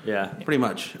himself. Yeah. Pretty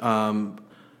much.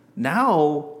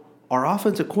 Now, our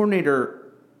offensive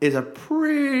coordinator is a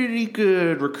pretty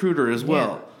good recruiter as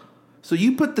well. Yeah. So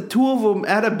you put the two of them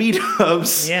at a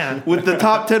B-dubs with the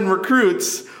top 10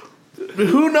 recruits.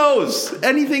 Who knows?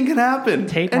 Anything can happen.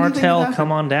 Tate Martell,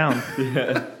 come on down.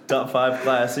 Yeah. Top 5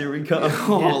 class. Here we come.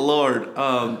 Lord.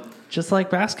 Just like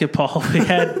basketball, we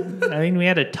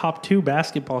had a top 2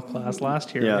 basketball class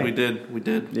last year. Yeah, right? We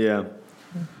did. Yeah.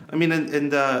 I mean,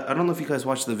 and I don't know if you guys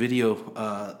watched the video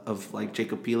of like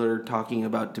Jacob Peeler talking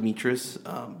about Demetrius,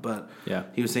 but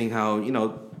he was saying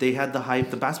how, they had the hype,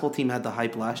 the basketball team had the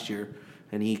hype last year,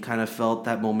 and he kind of felt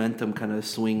that momentum kind of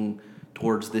swing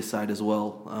towards this side as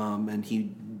well. And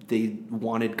they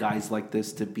wanted guys like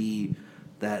this to be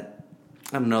that,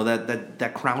 I don't know,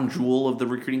 that crown jewel of the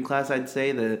recruiting class, I'd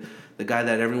say, the guy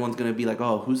that everyone's going to be like,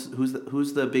 oh,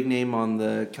 who's the big name on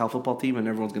the Cal football team, and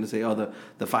everyone's going to say, oh,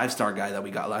 the 5-star guy that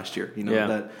we got last year.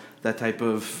 That type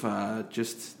of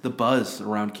just the buzz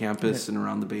around campus and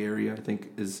around the Bay Area, I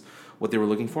think, is what they were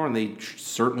looking for, and they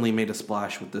certainly made a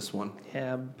splash with this one.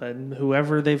 Yeah, but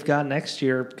whoever they've got next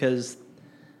year, because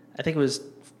I think it was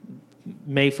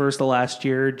May 1st of last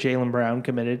year, Jaylen Brown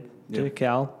committed to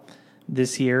Cal.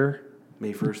 This year,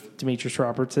 May 1st, Demetrius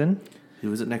Robertson.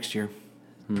 Who is it next year?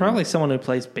 Probably someone who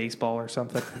plays baseball or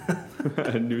something.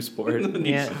 A new sport.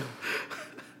 Sand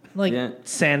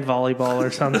volleyball or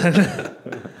something.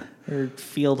 Or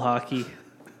field hockey.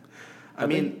 I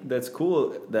mean, that's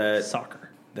cool that soccer.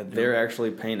 That they're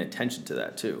actually paying attention to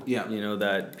that too. Yeah.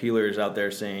 That Peeler is out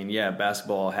there saying,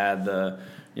 basketball had the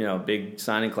big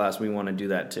signing class, we want to do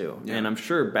that too. Yeah. And I'm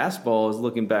sure basketball is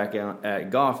looking back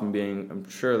at Goff and I'm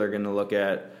sure they're going to look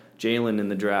at Jalen in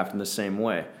the draft in the same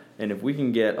way. And if we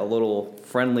can get a little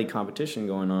friendly competition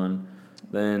going on,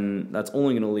 then that's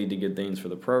only going to lead to good things for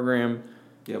the program.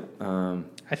 Yep.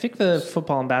 I think the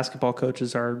football and basketball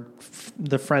coaches are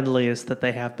the friendliest that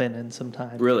they have been in some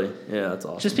time. Really? Yeah, that's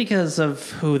awesome. Just because of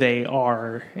who they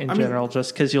are in general,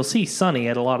 just because you'll see Sonny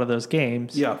at a lot of those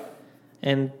games. Yeah.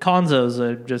 And Konzo's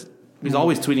he's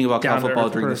always tweeting about Cal football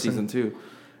during the season too.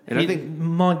 And I think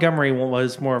Montgomery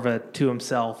was more of a to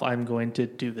himself, I'm going to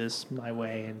do this my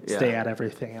way and stay out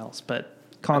everything else. But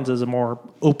Konzo's a more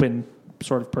open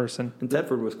sort of person. And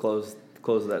Tedford was closed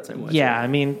that same way. Yeah, I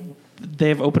mean, they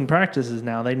have open practices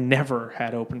now. They never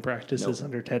had open practices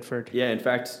under Tedford. Yeah, in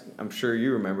fact, I'm sure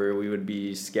you remember we would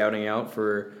be scouting out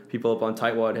for people up on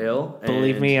Tightwad Hill.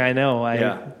 Believe me, I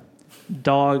know.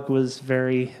 Dog was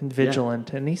very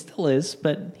vigilant, and he still is,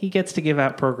 but he gets to give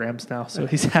out programs now, so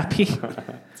he's happy.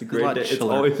 It's a great day. It's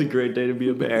always a great day to be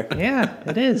a Bear. Yeah,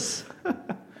 it is. I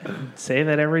say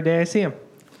that every day I see him.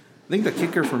 I think the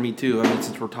kicker for me, too, I mean,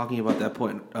 since we're talking about that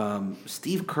point,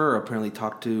 Steve Kerr apparently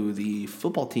talked to the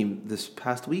football team this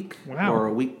past week or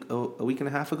a week and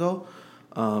a half ago.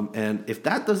 And if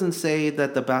that doesn't say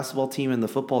that the basketball team and the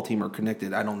football team are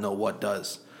connected, I don't know what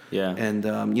does. Yeah. And,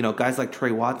 guys like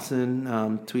Trey Watson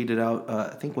tweeted out,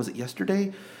 I think, was it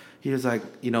yesterday? He was like,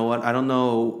 you know what, I don't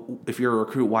know if you're a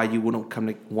recruit why you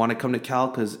wouldn't want to come to Cal,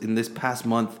 because in this past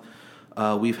month,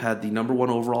 We've had the number 1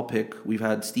 overall pick. We've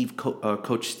had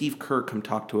Coach Steve Kerr come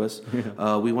talk to us.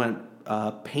 We went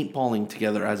paintballing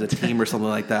together as a team or something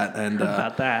like that. And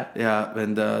about that. Yeah,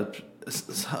 and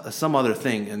some other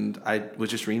thing. And I was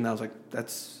just reading that. I was like,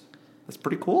 that's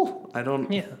pretty cool.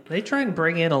 Yeah, they try and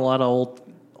bring in a lot of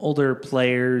older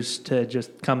players to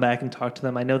just come back and talk to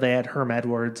them. I know they had Herm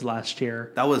Edwards last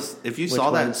year. That was, if you saw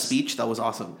that speech, that was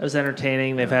awesome. It was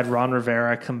entertaining. They've had Ron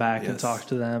Rivera come back and Yes. talk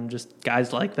to them. Just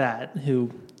guys like that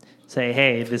who say,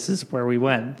 hey, this is where we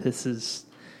went.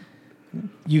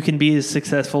 You can be as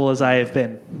successful as I have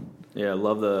been. Yeah, I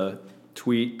love the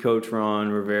tweet. Coach Ron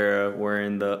Rivera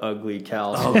wearing the ugly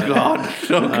Cal. Oh, God. I was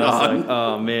like,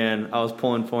 oh, man. I was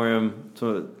pulling for him.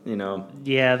 So,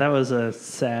 Yeah, that was a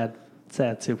sad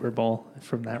Super Bowl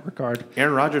from that regard.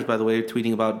 Aaron Rodgers, by the way,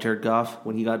 tweeting about Jared Goff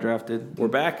when he got drafted. we're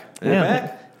back.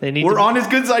 Yeah. We're back. We're on his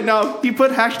good side now. He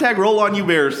put hashtag roll on you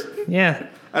Bears. Yeah.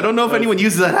 I don't know if anyone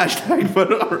uses that hashtag, but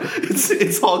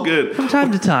it's all good. From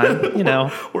time to time,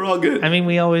 We're all good. I mean,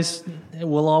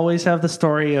 we'll always have the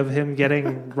story of him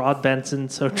getting Rod Benson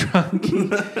so drunk he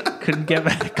couldn't get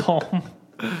back home.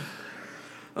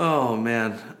 Oh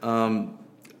man.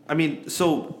 I mean,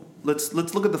 so let's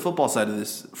look at the football side of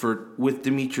this with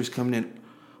Demetrius coming in.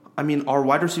 I mean, our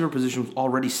wide receiver position was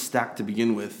already stacked to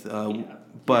begin with,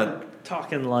 but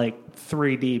Talking like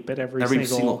 3 deep at every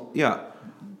single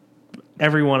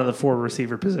every one of the 4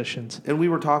 receiver positions. And we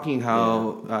were talking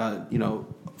how,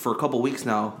 for a couple weeks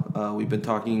now, we've been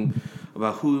talking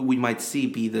about who we might see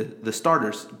be the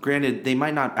starters. Granted, they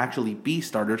might not actually be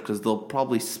starters because they'll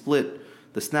probably split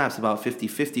the snaps about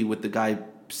 50-50 with the guy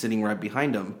sitting right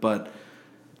behind them. But,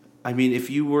 I mean, if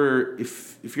you're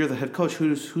the head coach,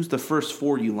 who's the first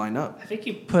 4 you line up? I think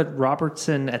you put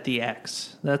Robertson at the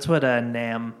X. That's what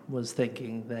Nam was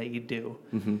thinking that you do.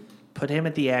 Mm-hmm. Put him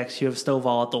at the X. You have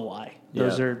Stovall at the Y.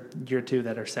 Those are your 2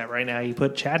 that are set right now. You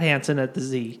put Chad Hansen at the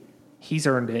Z. He's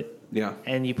earned it. Yeah.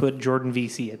 And you put Jordan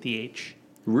Vesey at the H.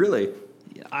 Really?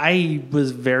 I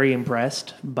was very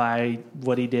impressed by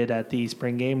what he did at the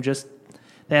spring game. Just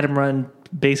they had him run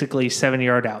basically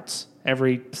 7-yard outs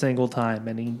every single time,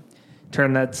 and he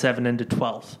turned that 7 into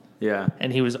 12. Yeah.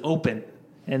 And he was open.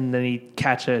 And then he'd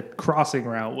catch a crossing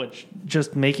route, which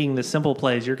just making the simple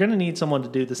plays. You're going to need someone to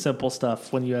do the simple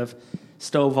stuff when you have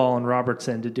Stovall and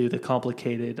Robertson to do the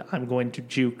complicated, I'm going to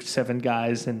juke 7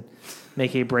 guys and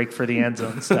make a break for the end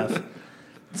zone stuff.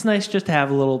 It's nice just to have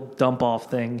a little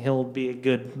dump-off thing. He'll be a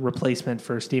good replacement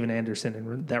for Steven Anderson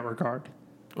in that regard,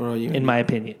 in my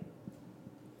opinion.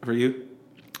 For you?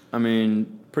 I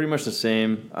mean, pretty much the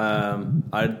same.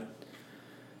 I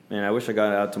wish I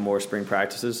got out to more spring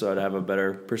practices so I'd have a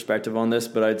better perspective on this.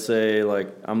 But I'd say,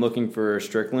 I'm looking for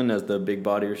Strickland as the big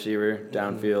body receiver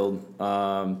downfield.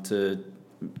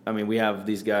 We have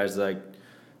these guys like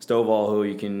Stovall who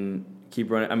you can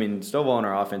keep running. I mean, Stovall in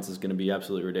our offense is going to be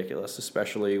absolutely ridiculous,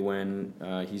 especially when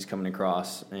he's coming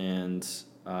across and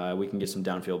we can get some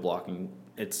downfield blocking.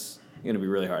 It's going to be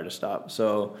really hard to stop.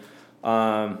 So,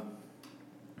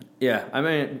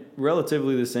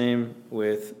 relatively the same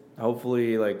with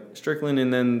hopefully Strickland,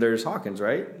 and then there's Hawkins,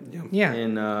 right? Yeah.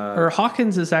 And or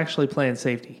Hawkins is actually playing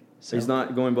safety. So. He's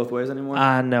not going both ways anymore?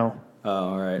 No. Oh,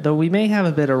 all right. Though we may have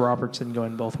a bit of Robertson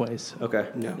going both ways. Okay.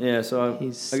 Yeah. So I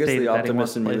guess the that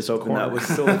optimist in me was hoping that was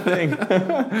still a thing.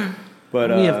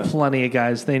 But we have plenty of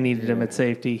guys. They needed him at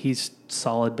safety. He's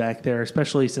solid back there,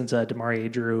 especially since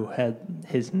Demarie Drew had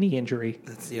his knee injury.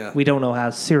 We don't know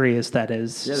how serious that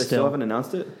is. Yeah, they still haven't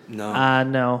announced it? No.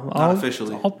 No. Not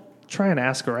officially. I'll try and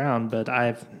ask around, but I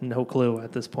have no clue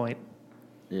at this point.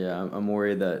 Yeah, I'm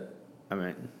worried that,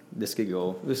 this could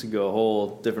go a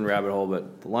whole different rabbit hole,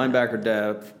 but the linebacker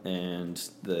depth and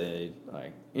the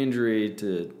injury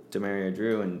to Demarie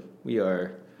Drew, and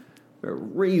we're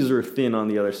razor thin on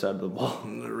the other side of the ball.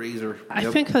 The razor. I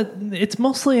think that it's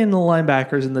mostly in the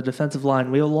linebackers and the defensive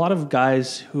line. We have a lot of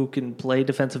guys who can play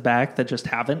defensive back that just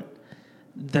haven't.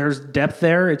 There's depth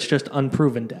there. It's just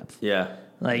unproven depth. Yeah.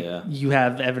 You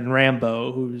have Evan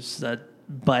Rambo, who's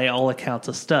by all accounts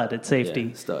a stud at safety.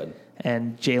 Yeah, stud.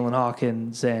 And Jalen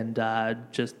Hawkins and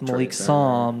just Malik Turner.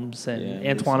 Psalms and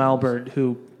Antoine Albert,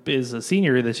 who is a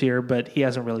senior this year, but he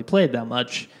hasn't really played that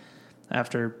much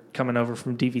after coming over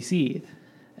from DVC.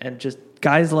 And just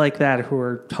guys like that who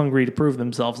are hungry to prove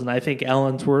themselves. And I think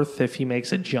Ellensworth, if he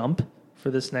makes a jump for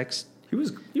this next... He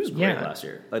was great last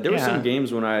year. There were some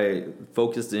games when I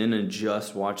focused in and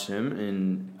just watched him,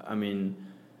 and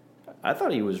I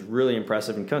thought he was really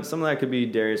impressive. And some of that could be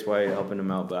Darius White helping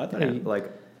him out, but I thought he,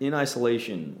 in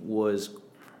isolation, was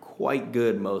quite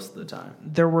good most of the time.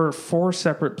 There were 4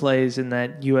 separate plays in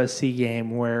that USC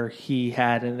game where he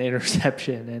had an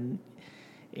interception, and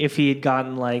if he had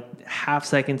gotten like half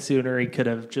second sooner, he could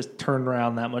have just turned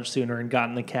around that much sooner and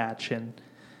gotten the catch and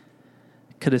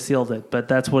could have sealed it. But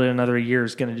that's what another year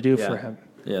is going to do for him.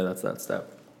 Yeah, that's that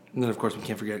step. And then, of course, we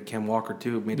can't forget Cam Walker,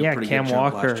 too. Made a Yeah, pretty Cam good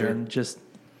jump Walker last year.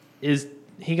 and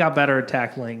he got better at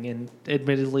tackling. And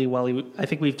admittedly, I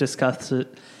think we've discussed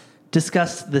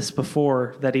this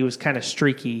before, that he was kind of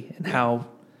streaky and how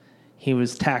he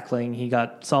was tackling. He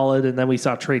got solid, and then we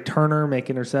saw Trey Turner make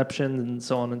interceptions and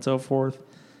so on and so forth.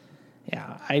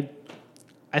 Yeah,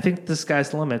 I think the sky's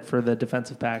the limit for the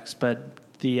defensive backs, but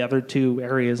the other two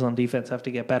areas on defense have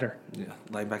to get better. Yeah,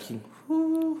 linebacking.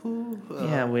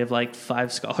 Yeah, we have like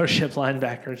 5 scholarship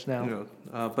linebackers now.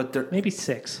 But Maybe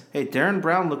 6. hey, Darren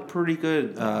Brown looked pretty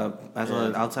good as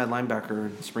an outside linebacker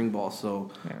in spring ball,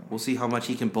 so we'll see how much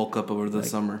he can bulk up over the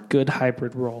summer. Good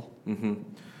hybrid role.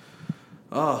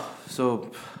 Oh,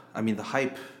 so I mean the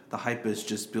hype is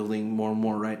just building more and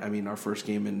more, right? I mean, our first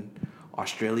game in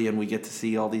Australia, and we get to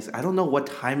see all these. I don't know what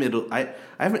time it'll. I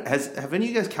haven't. Have any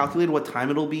of you guys calculated what time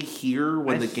it'll be here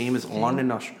when the game is on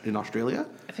in Australia?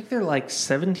 I think they're like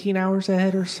 17 hours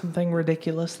ahead or something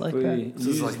ridiculous like We that.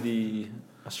 use the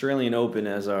Australian Open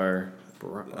as our.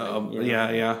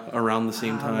 Yeah, around the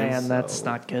same Oh, time. man, that's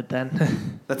not good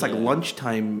then. That's like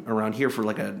lunchtime around here for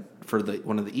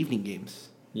one of the evening games.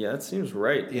 Yeah, that seems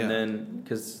right. Yeah. And then,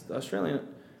 because the Australian,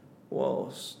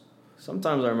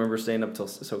 sometimes I remember staying up till,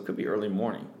 so it could be early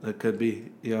morning. It could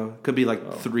be, could be like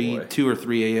boy. 2 or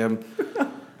 3 a.m.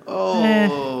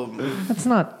 That's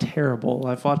not terrible.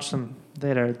 I've watched some. They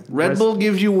had a Red Bull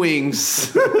gives you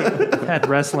wings. had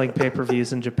wrestling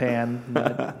pay-per-views in Japan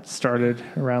that started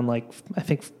around like I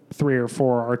think 3 or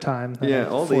 4 our time. that Yeah, I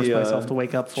all forced the myself to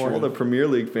wake up for. all the Premier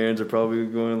League fans are probably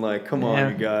going like, "Come Yeah.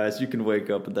 on, you guys, you can wake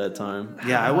up at that time."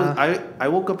 Yeah, I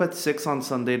woke up at 6 on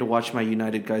Sunday to watch my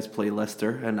United guys play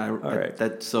Leicester, and right.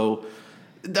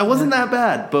 that wasn't that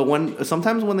bad. But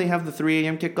sometimes when they have the 3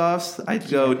 a.m. kickoffs, I'd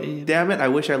go, damn it, I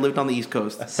wish I lived on the East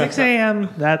Coast. 6 a.m.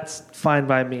 That's fine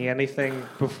by me. Anything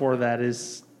before that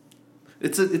is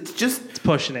It's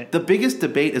pushing it. the biggest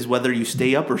debate is whether you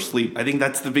stay up or sleep. I think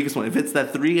that's the biggest one. If it's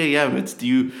that 3 a.m., it's do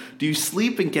you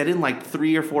sleep and get in like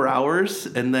 3 or 4 hours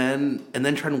and then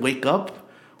try and wake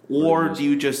up, or do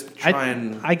you just try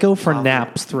and I go for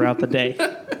naps throughout the day.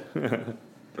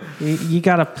 you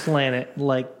gotta plan it.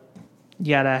 Like you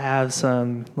gotta have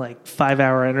some like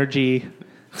 5-hour energy,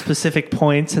 specific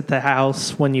points at the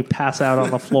house when you pass out on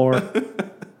the floor.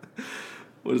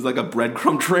 what is like a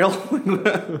breadcrumb trail?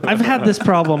 I've had this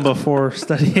problem before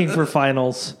studying for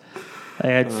finals.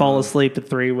 I'd fall asleep at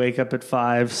 3, wake up at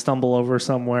 5, stumble over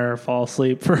somewhere, fall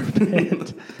asleep for a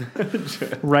bit,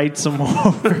 write some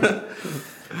more.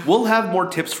 We'll have more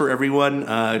tips for everyone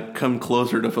come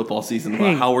closer to football season about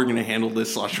Hey. how we're going to handle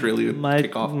this Australia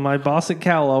kickoff. My boss at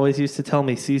Cal always used to tell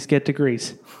me, C's get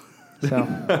degrees. So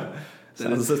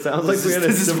Sounds like we had a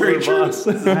this is very similar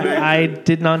true. boss. I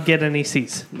did not get any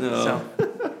C's. No. So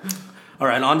All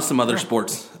right, on to some other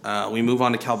sports. We move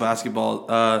on to Cal basketball.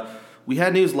 We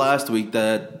had news last week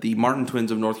that the Martin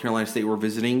Twins of North Carolina State were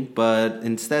visiting, but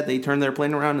instead they turned their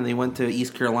plane around and they went to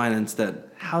East Carolina instead.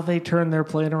 how they turn their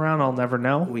plane around, I'll never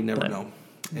know. We never But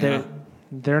know.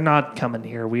 They're not coming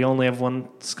here. We only have one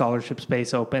scholarship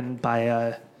space open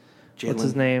by what's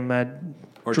his name?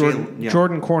 Or Jordan, Jalen, yeah.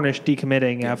 Jordan Cornish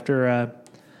decommitting after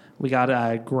we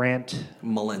got Grant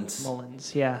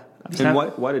Mullins. Yeah. And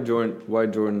why did Jordan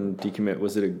decommit?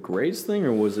 Was it a grades thing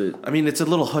or was it? I mean, it's a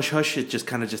little hush-hush. It just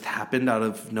kind of just happened out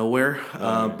of nowhere.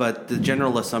 But the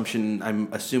general assumption, I'm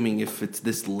assuming if it's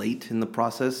this late in the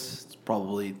process, it's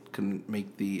probably can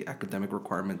make the academic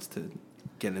requirements to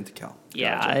get into Cal.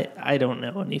 Yeah, I don't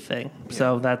know anything.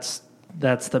 So that's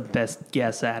the best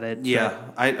guess at it. Yeah,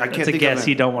 I can't It's a think guess of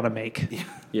you don't want to make.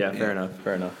 Yeah,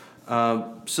 fair enough.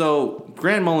 So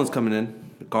Grant Mullins coming in,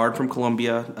 guard from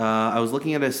Columbia. I was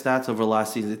looking at his stats over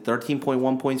last season,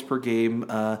 13.1 points per game.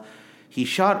 He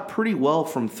shot pretty well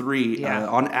from 3. Yeah.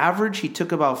 On average, he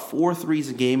took about 4 threes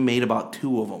a game, made about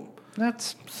 2 of them.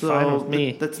 That's So fine with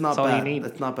me. that's not all bad. you need.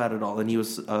 That's not bad at all. And he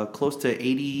was close to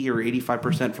 80 or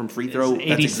 85% from free throw. It's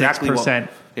That's exactly 86%.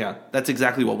 that's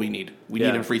exactly what we need. We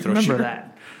Yeah. need a free throw Remember shooter.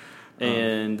 that.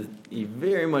 And he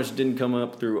very much didn't come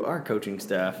up through our coaching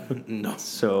staff. No.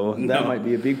 So that might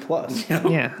be a big plus.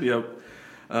 Yeah. Yep.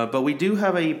 But we do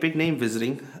have a big name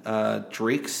visiting.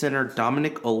 Drake center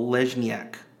Dominic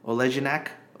Olejniak. Olejniak.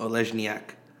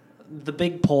 The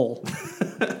big pole.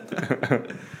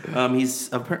 He's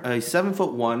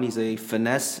 7'1". He's a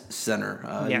finesse center.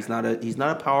 Yeah. He's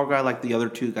not a power guy like the other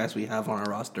 2 guys we have on our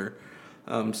roster.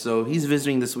 So he's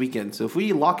visiting this weekend. So if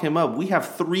we lock him up, we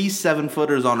have 3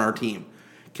 7-footers on our team.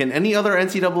 Can any other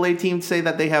NCAA team say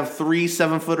that they have 3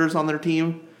 7-footers on their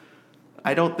team?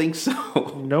 I don't think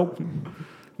so. Nope.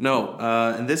 No,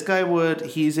 and this guy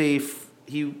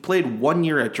he played 1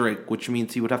 year at Drake, which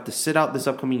means he would have to sit out this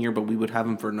upcoming year, but we would have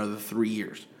him for another 3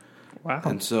 years. Wow.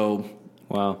 And so,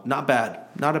 Wow. not bad.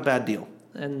 Not a bad deal.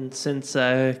 And since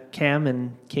Cam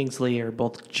and Kingsley are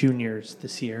both juniors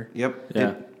this year, Yep.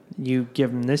 Yeah. you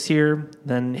give him this year,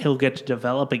 then he'll get to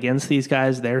develop against these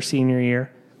guys their senior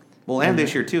year. Well, and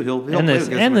this year too. He'll And play this,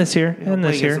 against and them. this year, He'll and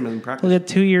play this against year, them in practice. we'll get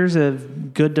 2 years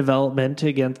of good development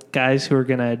against guys who are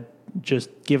going to just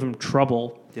give him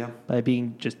trouble Yeah. by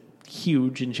being just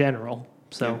huge in general.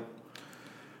 So,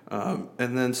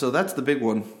 And then, so that's the big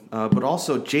one. But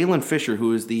also, Jalen Fisher,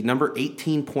 who is the number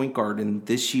 18 point guard in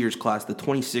this year's class, the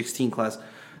 2016 class,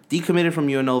 decommitted from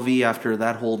UNLV after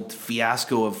that whole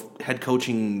fiasco of head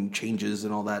coaching changes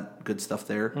and all that good stuff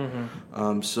there.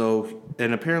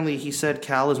 And apparently he said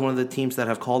Cal is one of the teams that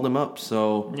have called him up.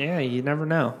 So, yeah, you never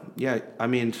know. yeah, I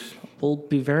mean, We'll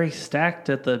be very stacked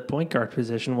at the point guard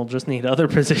position. We'll just need other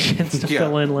positions to Yeah.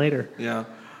 fill in later. yeah.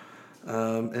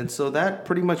 And so that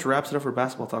pretty much wraps it up for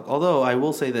basketball talk. Although I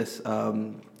will say this,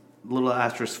 little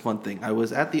asterisk fun thing. I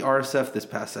was at the RSF this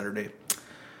past Saturday.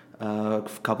 A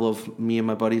couple of me and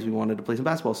my buddies, we wanted to play some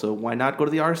basketball, so why not go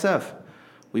to the RSF?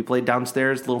 We played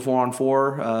downstairs, a little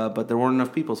 4-on-4, but there weren't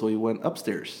enough people, so we went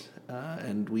upstairs.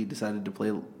 And we decided to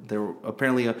play. There were,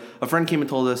 apparently a friend came and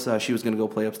told us she was going to go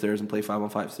play upstairs and play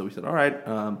 5-on-5. So we said, all right.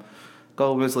 A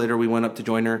couple of minutes later, we went up to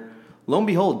join her. Lo and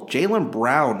behold, Jaylen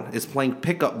Brown is playing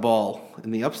pickup ball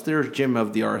in the upstairs gym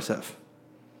of the RSF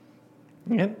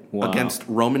Yep. Wow. against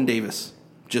Roman Davis.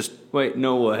 Just Wait,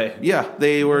 no way. yeah,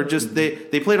 they were just they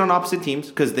played on opposite teams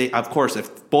because they, of course,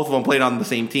 if both of them played on the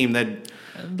same team, then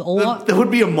A lot, that would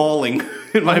be a mauling,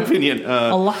 in my opinion.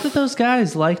 a lot of those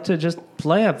guys like to just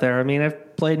play up there. I mean,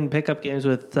 I've played in pickup games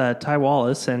with Ty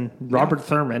Wallace and Robert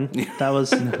Thurman. That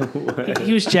was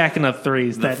he was jacking up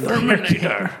threes. That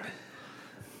Terminator.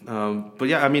 But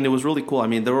yeah, I mean, it was really cool. I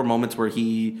mean, there were moments where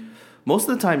most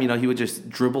of the time, he would just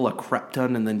dribble a crap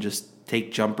ton and then just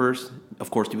take jumpers. Of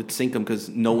course, he would sink them because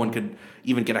no one could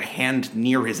even get a hand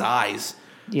near his eyes.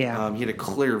 Yeah. He had a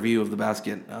clear view of the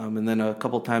basket. And then a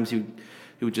couple of times he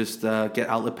would just get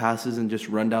outlet passes and just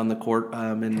run down the court.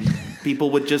 And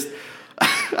people would just...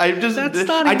 I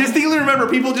distinctly remember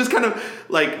people just kind of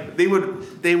like they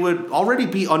would already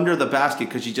be under the basket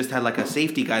because you just had like a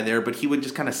safety guy there, but he would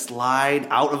just kind of slide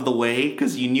out of the way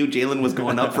because you knew Jalen was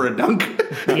going up for a dunk.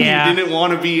 Yeah. He didn't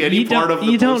want to be any part of the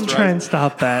You don't post try rise. and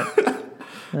stop that.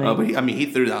 But he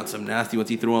threw down some nasty ones.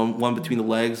 He threw one between the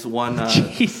legs. One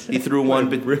Jesus. he threw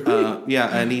one,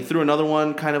 and he threw another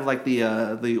one, kind of like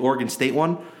the Oregon State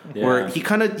one, where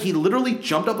he literally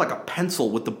jumped up like a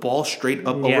pencil with the ball straight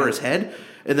up over his head,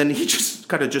 and then he just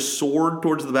kind of just soared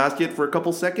towards the basket for a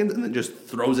couple seconds, and then just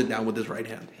throws it down with his right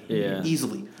hand,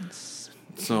 easily.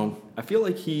 So I feel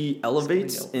like he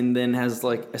elevates and then has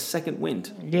like a second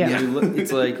wind. Yeah.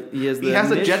 It's like he has the He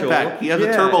has a initial- jetpack. He has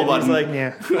a turbo and button. He's like,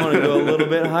 Yeah. I want to go a little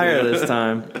bit higher this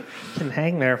time. Can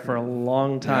hang there for a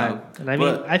long time. Yeah. And I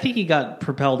mean, But- I think he got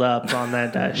propelled up on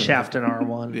that shaft in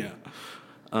R1. Yeah.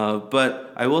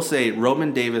 But I will say,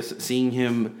 Roman Davis, seeing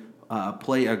him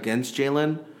play against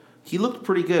Jalen, he looked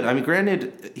pretty good. I mean,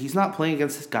 granted, he's not playing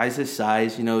against guys his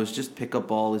size. It's just pickup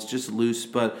ball. It's just loose.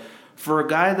 But for a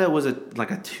guy that was a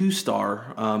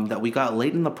 2-star that we got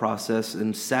late in the process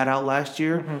and sat out last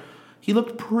year, he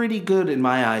looked pretty good in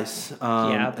my eyes.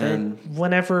 Yeah, and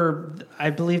whenever I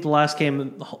believe the last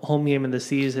home game of the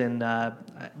season,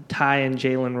 Ty and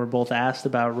Jalen were both asked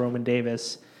about Roman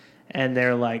Davis, and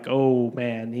they're like, "Oh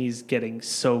man, he's getting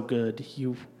so good.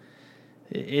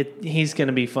 He's going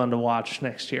to be fun to watch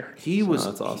next year."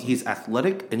 that's awesome. He's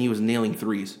athletic and he was nailing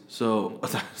threes. So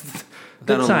that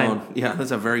Good sign. alone, yeah,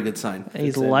 that's a very good sign.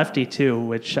 He's lefty too,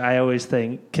 which I always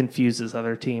think confuses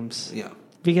other teams. Yeah.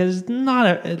 Because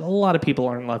not a lot of people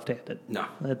aren't left-handed. No.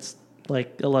 That's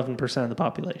like 11% of the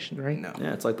population, right? No.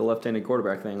 Yeah, it's like the left-handed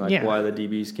quarterback thing. Like Yeah. why the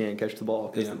DBs can't catch the ball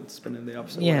because Yeah. it's spinning the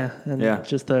opposite way. Yeah, and Yeah.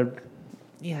 just I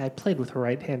played with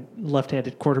a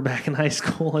left-handed quarterback in high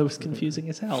school. It was confusing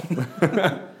as hell.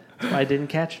 That's why I didn't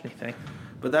catch anything.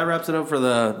 But that wraps it up for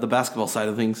the basketball side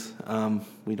of things.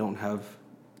 We don't have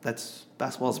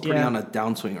basketball is pretty on a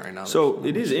downswing right now. So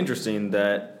it is interesting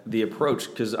that the approach,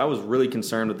 because I was really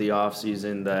concerned with the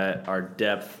offseason that our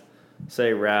depth,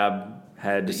 say Rab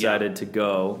had decided to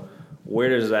go, where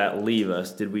does that leave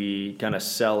us? Did we kind of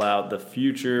sell out the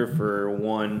future for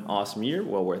one awesome year?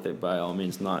 Well worth it by all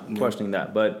means, not questioning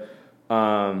that. But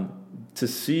to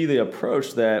see the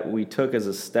approach that we took as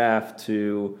a staff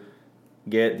to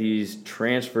get these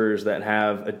transfers that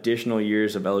have additional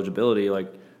years of eligibility,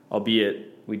 like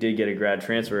albeit we did get a grad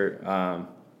transfer.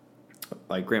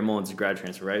 Like Grant Mullins is a grad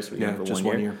transfer, right? So we got him for just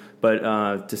 1 year.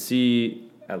 But to see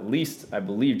at least, I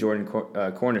believe Jordan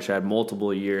Cornish had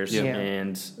multiple years. Yeah.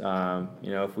 And,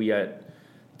 if we got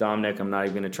Dominic, I'm not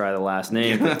even going to try the last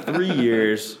name, for 3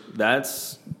 years,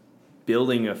 that's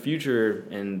building a future.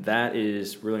 And that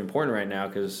is really important right now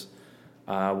because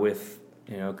with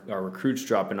our recruits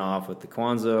dropping off with the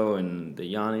Kwanzaa and the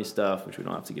Yanni stuff, which we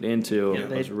don't have to get into. Yeah,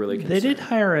 I was really they concerned. did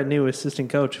hire a new assistant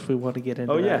coach if we want to get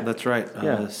into that. Yeah. That's right.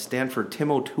 Yeah. Stanford,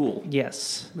 Tim O'Toole.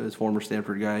 Yes. His former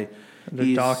Stanford guy.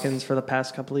 Under Dawkins for the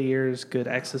past couple of years, good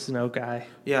X's and O guy.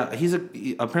 Yeah,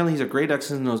 apparently he's a great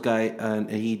X's and O's guy, and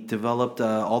he developed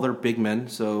all their big men.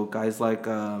 So guys like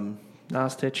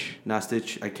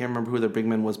Nostich. I can't remember who their big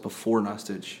man was before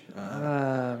Nostich.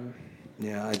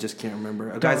 Yeah, I just can't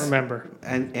remember. Don't remember.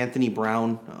 And Anthony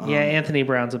Brown. Yeah, Anthony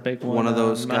Brown's a big one. One of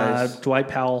those guys. Dwight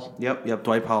Powell. Yep,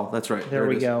 Dwight Powell. That's right. There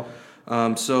we it is. go.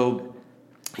 So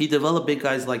he developed big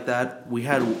guys like that. We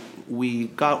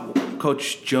got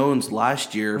Coach Jones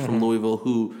last year from Louisville,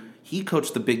 who he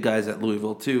coached the big guys at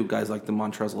Louisville too, guys like the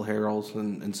Montrezl Harrells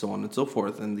and so on and so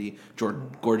forth, and the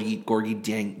Gorgie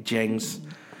Jangs.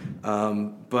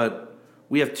 But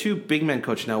we have two big men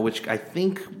coach now, which I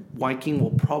think Viking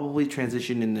will probably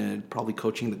transition into probably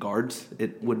coaching the guards.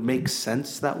 It would make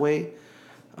sense that way.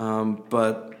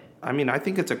 But I mean, I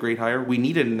think it's a great hire. We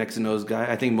needed an X and O's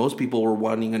guy. I think most people were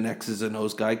wanting an X's and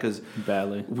O's guy because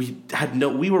badly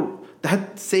we were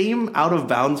that same out of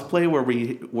bounds play where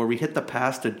we hit the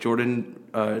pass to Jordan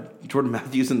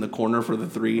Matthews in the corner for the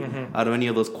three out of any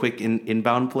of those quick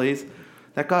inbound plays.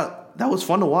 That was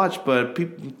fun to watch, but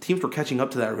teams were catching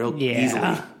up to that real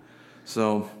easily.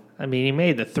 So I mean, he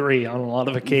made the three on a lot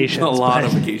of occasions. a lot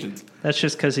of occasions. That's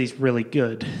just because he's really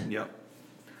good. Yeah.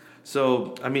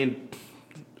 So I mean,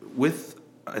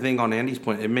 I think on Andy's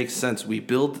point, it makes sense. We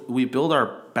build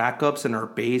our backups and our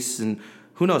base, and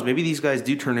who knows, maybe these guys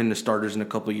do turn into starters in a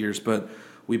couple of years. But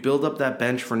we build up that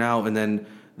bench for now, and then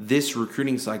this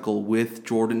recruiting cycle with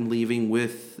Jordan leaving,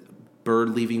 with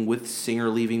Bird leaving, with Singer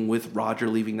leaving, with Roger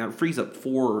leaving, that frees up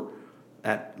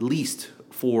at least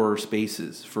four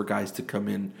spaces for guys to come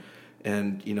in.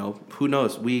 And, who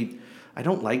knows? I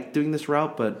don't like doing this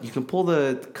route, but you can pull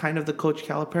the kind of the Coach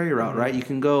Calipari route, right? You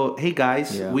can go, hey,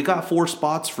 guys, we got 4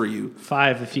 spots for you.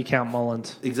 5 if you count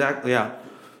Mullins. Exactly, yeah.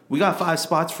 We got 5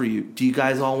 spots for you. Do you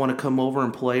guys all want to come over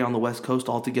and play on the West Coast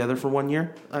all together for 1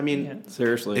 year? I mean,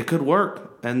 seriously, it could work.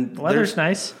 And the weather's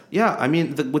nice. Yeah, I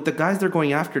mean, with the guys they're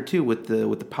going after too, with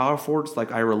the power forwards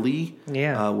like Ira Lee,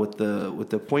 with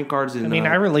the point guards.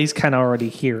 Ira Lee's kind of already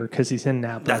here because he's in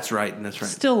Napa. That's right.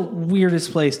 Still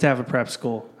weirdest place to have a prep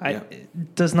school.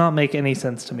 It does not make any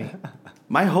sense to me.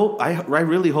 My hope, I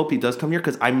really hope he does come here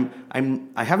because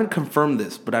I haven't confirmed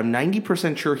this, but I'm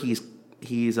 90% sure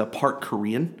he's a part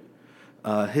Korean.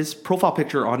 His profile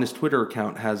picture on his Twitter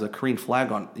account has a Korean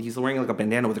flag on. He's wearing like a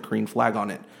bandana with a Korean flag on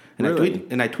it. And really?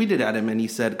 I tweeted at him and he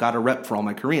said, "Got a rep for all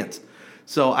my Koreans."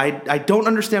 So I don't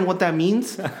understand what that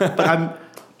means, but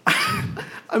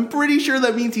I'm pretty sure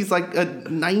that means he's like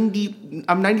I'm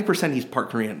 90% he's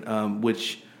part Korean,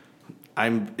 which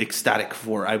I'm ecstatic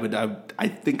for. I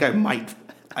think I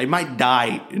might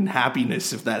die in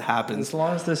happiness if that happens. As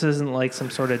long as this isn't like some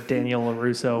sort of Daniel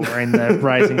LaRusso wearing the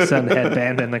Rising Sun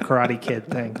headband and the Karate Kid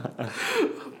thing.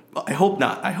 I hope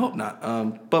not.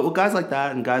 But with guys like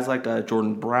that and guys like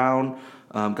Jordan Brown,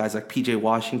 guys like PJ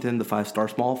Washington, the 5-star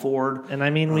small forward. And I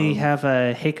mean, we have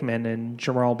Hickman and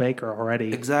Jamal Baker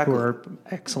already. Exactly. Who are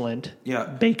excellent. Yeah.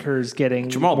 Baker's getting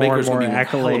Jamal more Baker's and more going to be a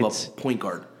hell of accolades. a point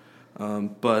guard.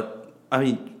 But, I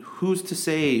mean, who's to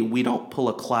say we don't pull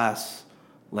a class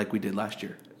like we did last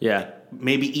year? Yeah.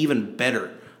 Maybe even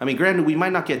better. I mean, granted, we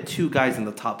might not get 2 guys in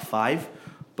the top 5,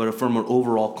 but from an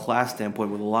overall class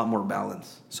standpoint with a lot more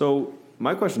balance. So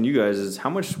my question to you guys is, how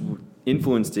much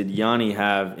influence did Yanni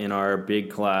have in our big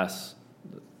class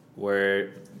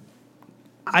where...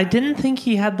 I didn't think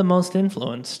he had the most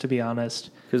influence, to be honest.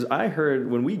 Because I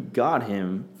heard when we got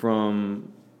him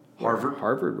from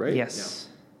Harvard, right? Yes.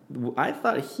 Yeah. I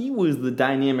thought he was the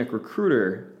dynamic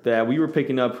recruiter that we were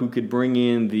picking up who could bring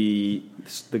in the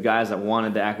guys that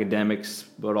wanted the academics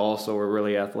but also were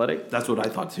really athletic. That's what I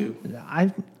thought too.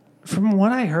 From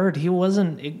what I heard, he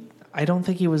wasn't. I don't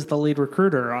think he was the lead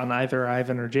recruiter on either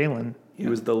Ivan or Jalen. He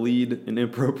was the lead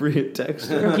inappropriate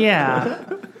texter. Yeah.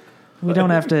 We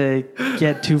don't have to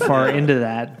get too far into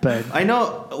that, but I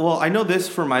know this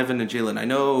from Ivan and Jalen. I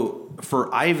know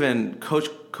for Ivan, Coach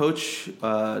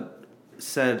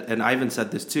said, and Ivan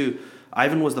said this too,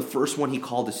 Ivan was the first one he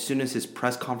called as soon as his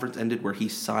press conference ended where he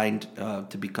signed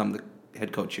to become the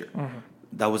head coach here.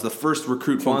 That was the first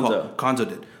recruit phone call. Konzo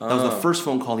did. That was the first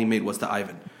phone call he made was to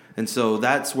Ivan. And so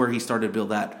that's where he started to build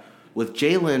that. With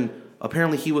Jalen,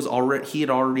 apparently he had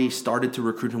already started to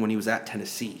recruit him when he was at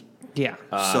Tennessee. Yeah.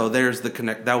 So there's the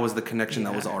connect. That was the connection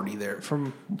that was already there.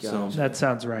 That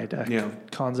sounds right.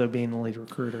 Konzo being the lead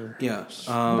recruiter. Yeah.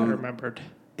 I remembered.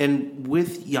 And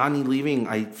with Yanni leaving,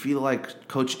 I feel like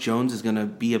Coach Jones is going to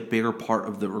be a bigger part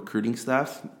of the recruiting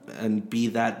staff and be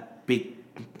that big,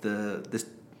 the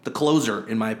closer,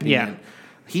 in my opinion. Yeah.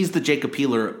 He's the Jacob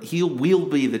Peeler. Will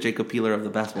be the Jacob Peeler of the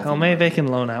basketball team. Maybe they can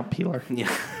loan out Peeler.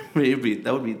 Yeah, maybe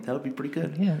that would be pretty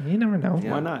good. Yeah, you never know.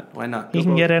 Yeah. Why not? He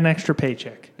can get an extra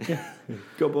paycheck. Yeah,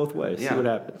 go both ways. Yeah. See what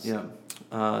happens.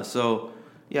 Yeah. So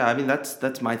yeah, I mean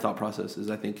that's my thought process. Is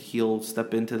I think he'll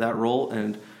step into that role,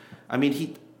 and I mean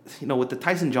he, with the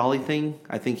Tyson Jolly thing,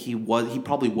 I think he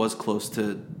probably was close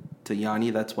to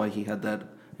Yanni. That's why he had that.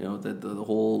 The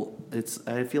whole,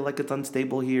 I feel like it's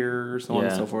unstable here, so on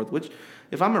and so forth, which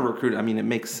if I'm a recruiter, I mean, it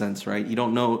makes sense, right? You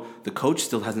don't know, the coach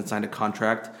still hasn't signed a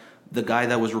contract. The guy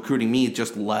that was recruiting me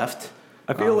just left.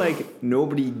 I feel like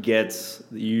nobody gets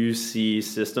the UC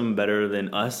system better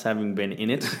than us having been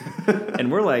in it.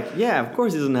 And we're like, yeah, of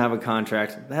course he doesn't have a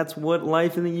contract. That's what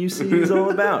life in the UC is all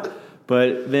about.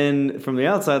 But then from the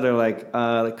outside, they're like,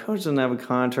 the coach doesn't have a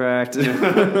contract. This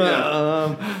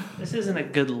isn't a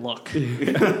good look.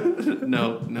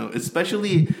 No.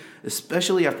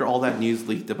 Especially after all that news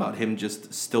leaked about him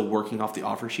just still working off the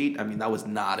offer sheet. I mean, that was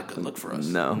not a good look for us.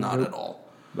 No. Not at all.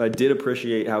 But I did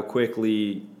appreciate how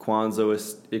quickly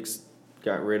Kwanzaa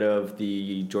got rid of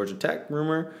the Georgia Tech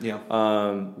rumor. Yeah.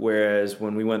 Whereas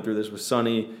when we went through this with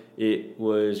Sonny, it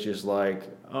was just like,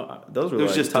 those were it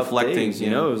was like just tough deflecting, things,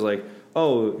 It was like,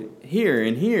 here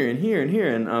and here and here and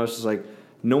here, and I was just like,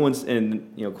 no one's.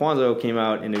 And Kwanzaa came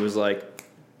out and it was like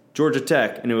Georgia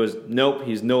Tech, and it was nope,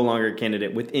 he's no longer a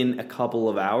candidate within a couple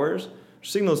of hours.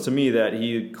 Signals to me that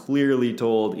he clearly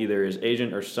told either his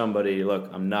agent or somebody, look,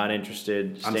 I'm not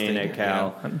interested staying at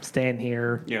Cal. Yeah. I'm staying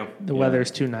here. Yeah. The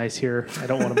weather's too nice here. I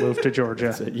don't want to move to Georgia.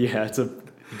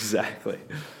 Exactly.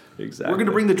 We're going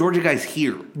to bring the Georgia guys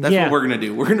here. That's what we're going to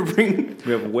do. We're going to bring...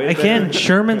 We have way Again, better.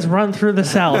 Sherman's run through the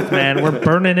South, man. We're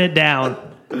burning it down.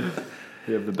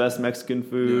 We have the best Mexican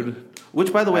food.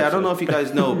 Which, by the way, I don't know if you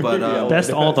guys know, but... Best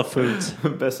all the foods.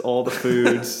 Best all the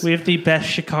foods. We have the best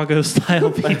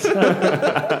Chicago-style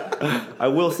pizza. I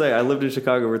will say, I lived in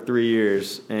Chicago for 3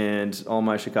 years, and all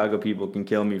my Chicago people can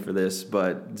kill me for this,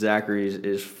 but Zachary's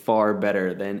is far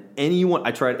better than anyone.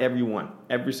 I tried every one.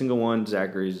 Every single one,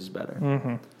 Zachary's is better.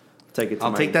 Mm-hmm.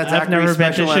 I'll take that I've Zachary's never been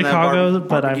to special and that Chicago,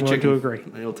 but I'm barbecue going to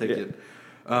chicken. agree. I'll take it.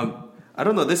 I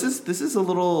don't know. This is a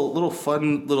little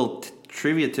fun little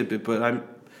trivia tidbit, but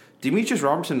Demetrius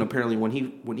Robertson apparently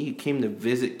when he came to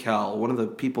visit Cal, one of the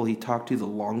people he talked to the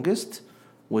longest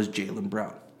was Jaylen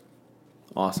Brown.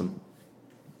 Awesome.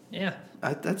 Yeah.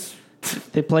 That's.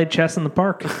 They played chess in the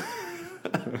park.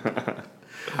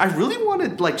 I really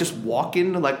wanted just walk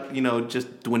into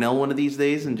just Dwinell one of these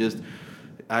days and just.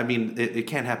 I mean, it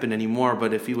can't happen anymore.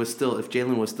 But if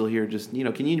Jalen was still here, just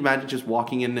can you imagine just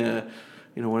walking into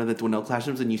one of the Dwinell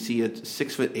classrooms and you see a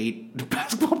 6'8"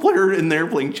 basketball player in there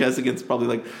playing chess against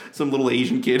probably some little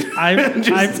Asian kid,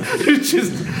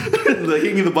 just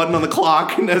hitting the button on the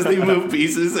clock and as they move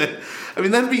pieces. I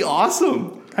mean, that'd be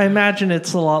awesome. I imagine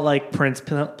it's a lot like Prince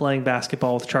playing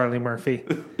basketball with Charlie Murphy.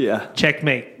 Yeah.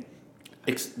 Checkmate.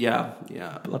 Yeah.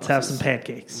 Let's have some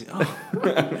pancakes.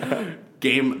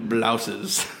 Game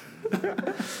blouses.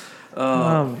 Man.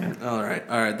 All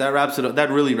right. That wraps it up.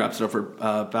 That really wraps it up for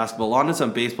basketball. On to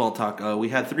some baseball talk. We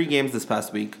had 3 games this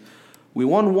past week. We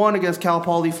won 1 against Cal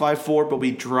Poly 5-4, but we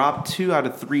dropped 2 out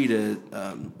of 3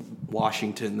 to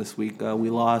Washington this week. We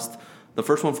lost the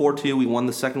first one 4-2. We won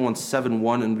the second one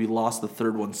 7-1, and we lost the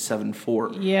third one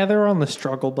 7-4. Yeah, they're on the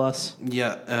struggle bus.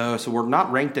 Yeah. So we're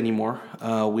not ranked anymore.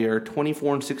 We are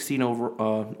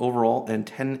 24-16 overall and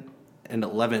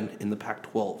 10-11 in the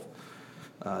Pac-12.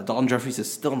 Dalton Jeffries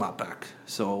is still not back,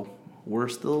 so we're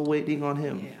still waiting on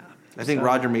him. Yeah. I think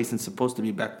Roger Mason's supposed to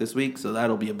be back this week, so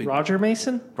that'll be a big... Roger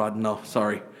Mason? No,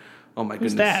 sorry. Oh, my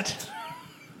Who's goodness.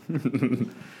 that?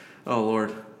 Oh,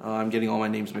 Lord. I'm getting all my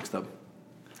names mixed up.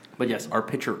 But yes, our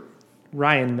pitcher,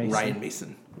 Ryan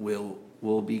Mason.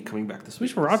 will be coming back this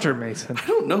week. Who's Roger Mason? I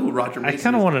don't know who Roger Mason is. I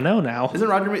kind of want to know now. Isn't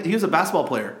Roger Mason... He was a basketball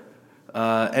player.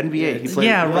 NBA. He played,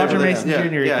 Roger Mason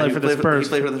Jr. He played for the Spurs. He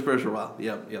played for the Spurs for a while.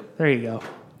 Yep. There you go.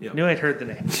 Yep. Knew I'd heard the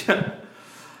name.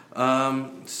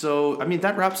 So, I mean,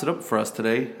 that wraps it up for us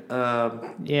today.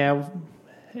 Yeah.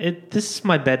 This is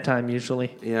my bedtime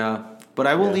usually. Yeah. But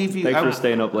I will leave you... Thanks for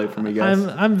staying up late for me, guys.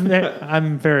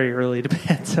 I'm very early to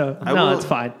bed, so it's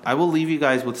fine. I will leave you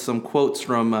guys with some quotes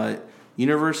from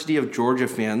University of Georgia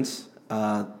fans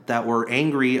that were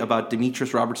angry about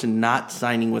Demetrius Robertson not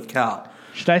signing with Cal.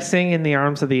 Should I sing "In the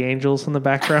Arms of the Angels" in the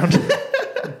background?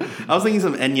 I was thinking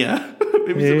some Enya.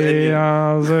 Maybe some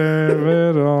Enya.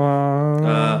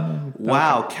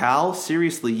 Wow, Cal,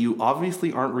 seriously, you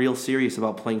obviously aren't real serious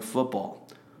about playing football.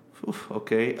 Oof,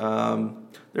 okay.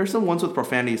 There's some ones with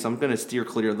profanity, so I'm going to steer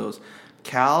clear of those.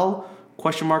 Cal,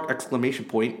 question mark, exclamation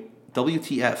point,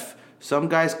 WTF. Some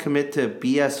guys commit to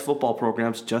BS football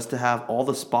programs just to have all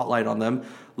the spotlight on them.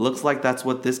 Looks like that's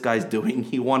what this guy's doing.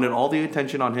 He wanted all the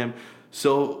attention on him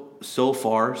so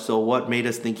far, so what made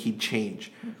us think he'd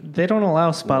change? They don't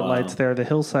allow spotlights there. The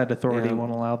Hillside Authority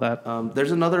won't allow that.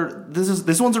 There's another.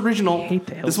 This one's original. I hate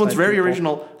the This one's Hillside very people.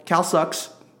 original. Cal sucks.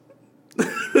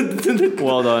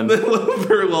 Well done.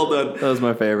 Very well done. That was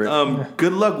my favorite.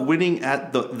 Good luck winning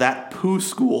at that poo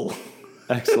school.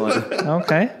 Excellent.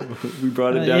 Okay. We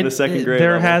brought it down to second grade.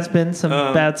 There level. has been some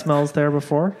bad smells there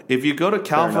before. If you go to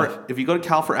Cal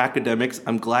Fair for academics,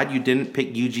 I'm glad you didn't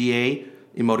pick UGA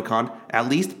emoticon. At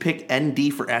least pick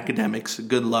ND for academics.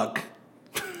 Good luck.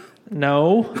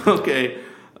 No. Okay.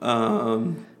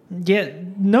 Yeah,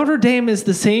 Notre Dame is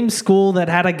the same school that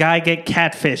had a guy get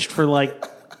catfished for like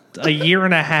a year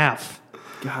and a half.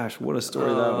 Gosh, what a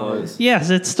story that was. Yes,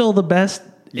 it's still the best.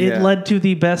 It Yeah. led to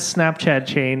the best Snapchat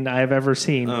chain I've ever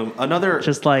seen. Another.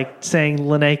 Just like saying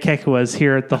Lene Kekwa is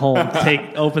here at the home.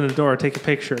 Open the door, take a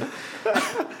picture.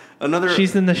 Another.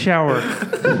 She's in the shower.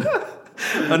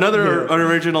 Another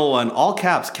original one. All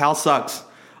caps. Cal sucks.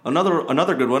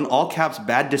 Another good one. All caps.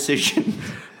 Bad decision.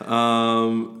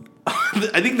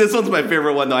 I think this one's my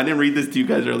favorite one though. I didn't read this to you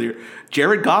guys earlier.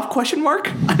 Jared Goff? Question mark.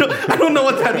 I don't know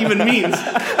what that even means.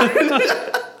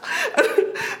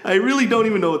 I really don't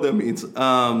even know what that means.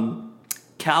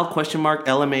 Cal? Question mark.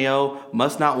 LMAO.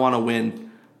 Must not want to win.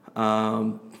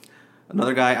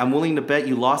 Another guy. I'm willing to bet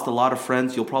you lost a lot of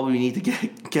friends. You'll probably need to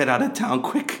get out of town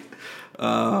quick.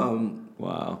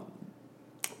 Wow.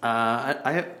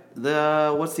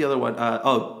 What's the other one?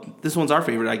 This one's our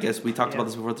favorite, I guess. We talked about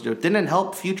this before the show. Didn't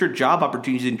help future job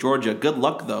opportunities in Georgia. Good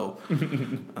luck, though.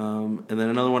 And then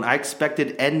another one. I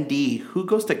expected ND. Who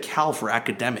goes to Cal for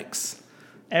academics?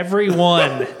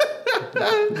 Everyone.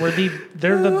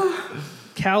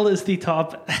 Cal is the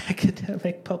top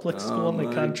academic public school in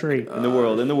the country. In the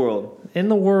world. In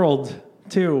the world,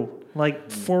 too.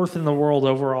 Like fourth in the world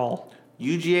overall.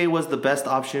 UGA was the best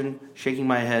option. Shaking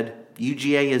my head.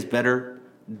 UGA is better.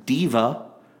 Diva.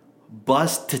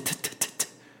 Bust.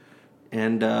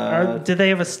 And Did they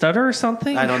have a stutter or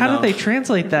something? I don't How know. did they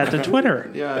translate that to Twitter?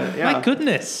 yeah. My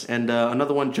goodness. And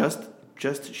another one.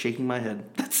 Just shaking my head.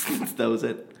 That was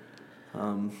it.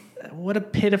 What a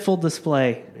pitiful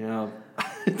display. Yeah.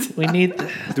 We need...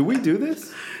 Do we do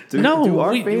this? No, Do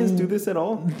our we- fans do this at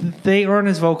all? They aren't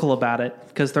as vocal about it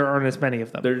because there aren't as many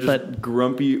of them. They're just but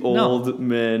grumpy old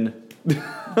men.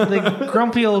 the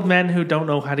grumpy old men who don't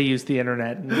know how to use the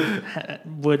internet and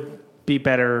would be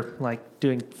better like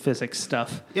doing physics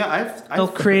stuff. Yeah, They'll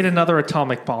create another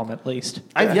atomic bomb at least.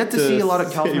 I've yet to see a lot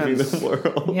of Cal saving fans. the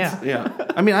world. Yeah. Yeah,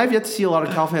 I mean, I've yet to see a lot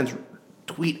of Cal fans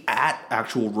tweet at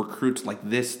actual recruits like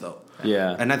this, though.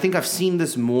 Yeah. And I think I've seen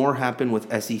this more happen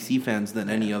with SEC fans than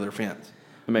any other fans.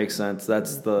 It makes sense. That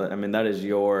is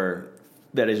your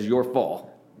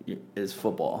fall. Is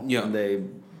football. Yeah. And they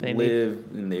live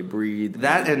and they breathe.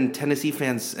 That and Tennessee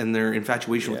fans and their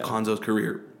infatuation with Konzo's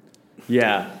career.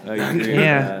 Yeah. I agree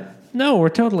Yeah. with No, we're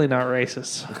totally not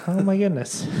racist. Oh my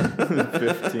goodness.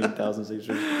 that. 15,000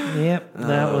 Sixers. Yep,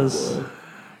 that was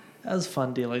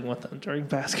fun dealing with them during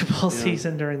basketball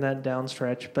season during that down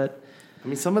stretch. But I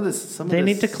mean, some of this. they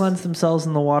need to cleanse themselves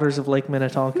in the waters of Lake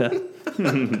Minnetonka,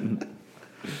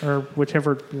 or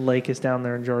whichever lake is down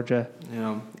there in Georgia.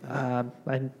 Yeah.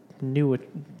 I knew it.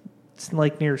 It's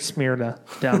like near Smyrna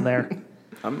down there.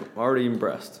 I'm already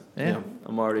impressed. Yeah.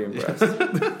 I'm already impressed.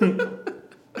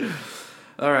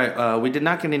 All right. We did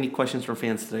not get any questions from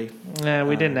fans today.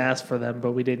 We didn't ask for them,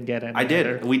 but we didn't get any. I did.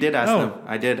 either. We did ask Oh. them.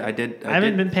 I did. I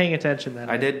haven't been paying attention then.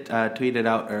 I did tweet it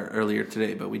out earlier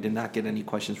today, but we did not get any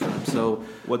questions from them. So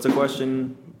What's a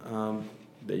question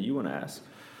that you want to ask?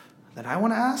 that I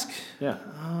want to ask. Yeah.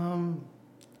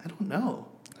 I don't know.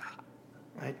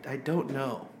 I don't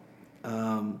know.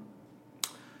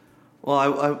 Well,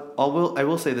 I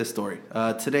will say this story.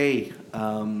 Today,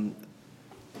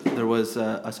 there was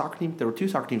a soccer team. There were two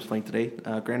soccer teams playing today.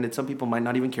 Granted, some people might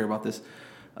not even care about this,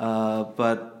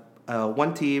 but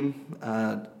one team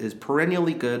is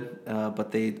perennially good,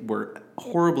 but they were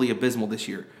horribly abysmal this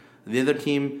year. The other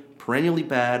team perennially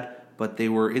bad, but they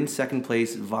were in second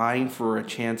place, vying for a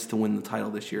chance to win the title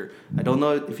this year. I don't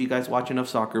know if you guys watch enough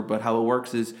soccer, but how it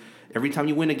works is every time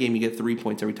you win a game, you get 3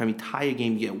 points. Every time you tie a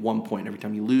game, you get 1 point. Every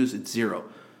time you lose, it's 0.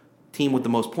 Team with the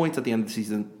most points at the end of the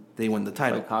season, they win the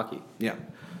title. Like hockey. Yeah.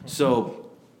 So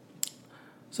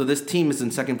this team is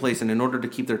in second place, and in order to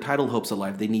keep their title hopes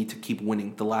alive, they need to keep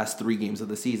winning the last 3 games of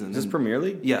the season. Is this Premier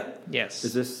League? Yeah. Yes.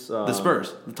 Is this The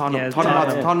Spurs. The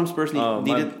Tottenham Spurs one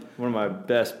needed. of my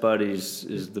best buddies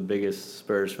is the biggest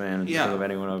Spurs fan of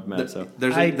anyone I've met. So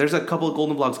There's a couple of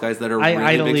Golden Blogs guys that are I really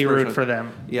idly big Spurs root fans. for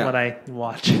them Yeah. when I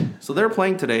watch. So they're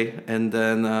playing today, and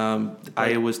then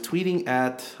I was tweeting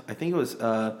at, I think it was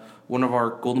one of our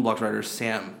Golden Blogs writers,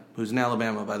 Sam, who's in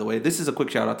Alabama, by the way. This is a quick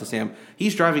shout out to Sam.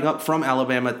 He's driving up from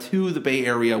Alabama to the Bay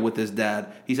Area with his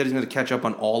dad. He said he's going to catch up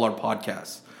on all our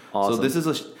podcasts. Awesome. So this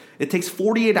is it takes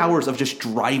 48 hours of just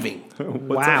driving.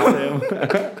 Wow.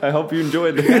 I hope you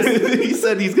enjoyed this. He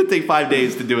said he's going to take 5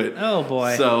 days to do it. Oh,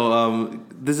 boy. So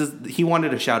he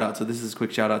wanted a shout out, so this is a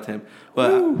quick shout out to him.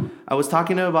 But I was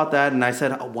talking to him about that, and I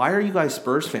said, "Why are you guys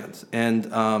Spurs fans?" And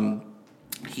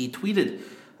he tweeted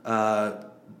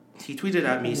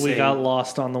at me saying, We got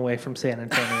lost on the way from San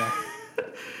Antonio.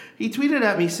 he tweeted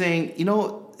at me saying,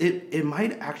 it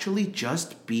might actually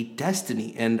just be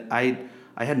destiny. And I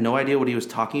had no idea what he was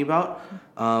talking about.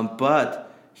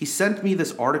 But he sent me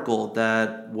this article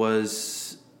that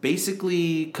was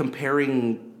basically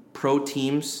comparing pro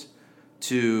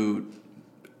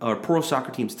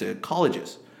soccer teams to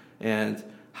colleges, and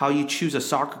how you choose a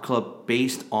soccer club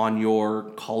based on your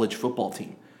college football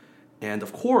team. And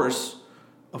of course,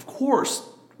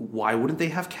 why wouldn't they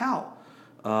have Cal?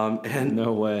 And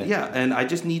No way. Yeah, and I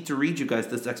just need to read you guys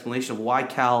this explanation of why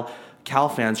Cal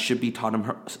fans should be Tottenham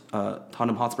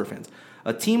Hotspur fans.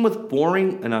 A team with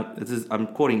boring, and I'm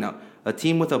quoting now, a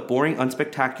team with a boring,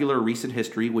 unspectacular recent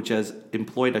history, which has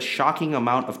employed a shocking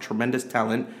amount of tremendous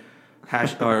talent,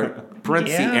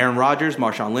 Aaron Rodgers,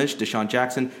 Marshawn Lynch, Deshaun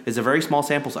Jackson, is a very small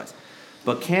sample size,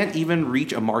 but can't even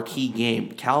reach a marquee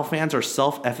game. Cal fans are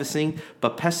self-effacing,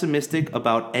 but pessimistic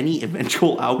about any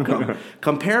eventual outcome.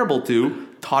 Comparable to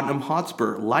Tottenham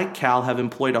Hotspur, like Cal, have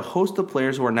employed a host of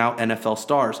players who are now NFL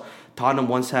stars. Tottenham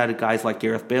once had guys like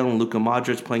Gareth Bale and Luka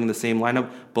Modric playing in the same lineup,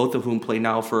 both of whom play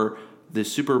now for the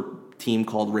super team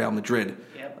called Real Madrid.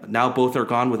 Yep. Now both are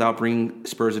gone without bringing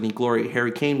Spurs any glory.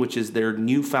 Harry Kane, which is their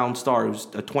newfound star, who's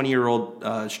a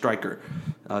 20-year-old striker,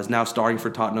 is now starring for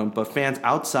Tottenham. But fans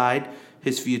outside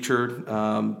his future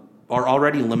are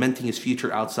already lamenting his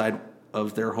future outside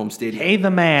of their home stadium. Hey,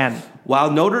 the man.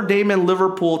 While Notre Dame and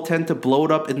Liverpool tend to blow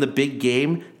it up in the big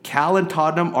game, Cal and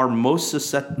Tottenham are most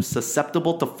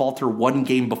susceptible to falter one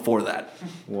game before that.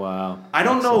 Wow. I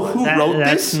don't know who wrote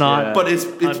this, but it's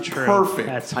untrue. perfect.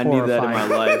 That's I need that in my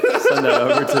life. Send that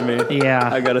over to me. Yeah.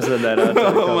 I got to send that out to a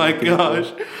Oh couple my people.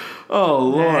 gosh. Oh,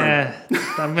 Lord.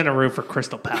 I'm going to root for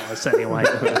Crystal Palace anyway.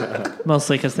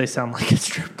 Mostly because they sound like a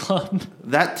strip club.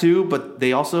 That too, but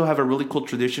they also have a really cool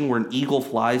tradition where an eagle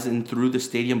flies in through the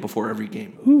stadium before every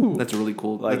game. Ooh. That's really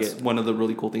cool. That's one of the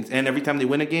really cool things. And every time they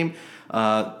win a game,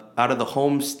 out of the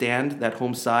home stand, that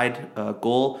home side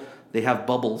goal, they have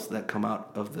bubbles that come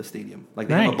out of the stadium. Like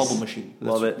they have a bubble machine.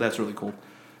 Love it. That's really cool.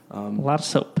 A lot of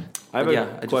soap. I have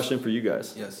a question for you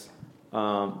guys. Yes.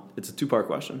 It's a 2-part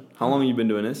question. How long have you been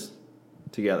doing this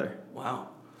together? Wow.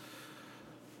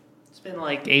 It's been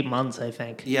like 8 months, I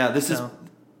think. Yeah, this is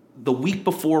the week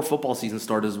before football season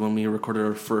started is when we recorded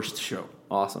our first show.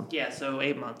 Awesome. Yeah, so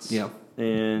 8 months. Yeah.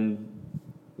 And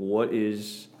what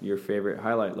is your favorite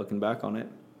highlight looking back on it?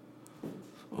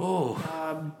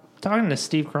 Talking to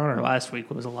Steve Croner last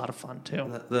week was a lot of fun,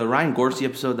 too. The Ryan Gorsey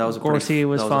episode, that was Gorsey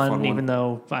was a fun, one. even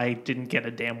though I didn't get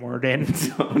a damn word in.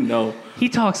 Oh, no. He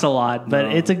talks a lot, but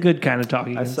it's a good kind of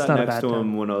talking. I It's sat not a next bad to him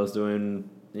time. when I was doing,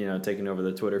 taking over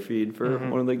the Twitter feed for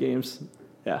one of the games.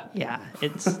 Yeah. Yeah,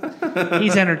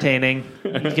 he's entertaining.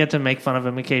 You get to make fun of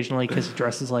him occasionally because he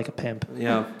dresses like a pimp.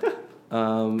 Yeah.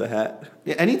 The hat.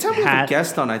 Yeah, anytime we have a Hat.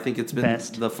 guest on, I think it's been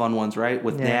Best. the fun ones, right?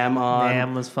 With Yeah. Nam on,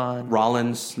 Nam was fun.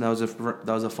 Rollins, that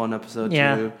was a fun episode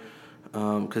Yeah. too.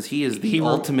 Because he is the He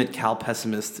ultimate Cal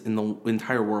pessimist in the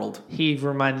entire world. He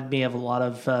reminded me of a lot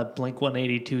of Blink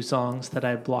 182 songs that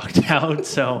I blocked out,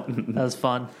 so that was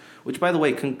fun. Which, by the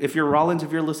way, if you're Rollins,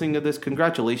 if you're listening to this,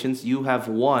 congratulations. You have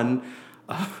won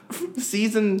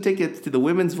season tickets to the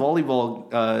women's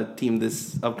volleyball team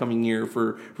this upcoming year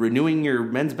for renewing your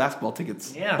men's basketball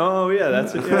tickets. Yeah, Oh, yeah,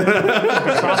 that's it.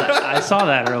 Yeah. I saw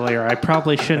that earlier. I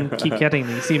probably shouldn't keep getting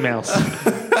these emails.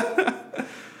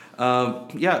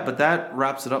 Yeah, but that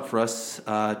wraps it up for us.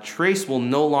 Trace will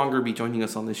no longer be joining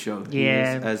us on this show.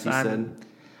 Yeah, as he said.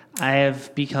 I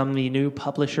have become the new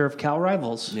publisher of Cal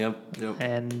Rivals. Yep.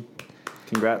 And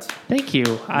Congrats. Thank you.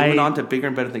 Moving on to bigger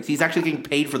and better things. He's actually getting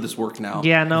paid for this work now.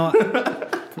 Yeah, no.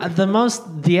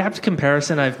 The apt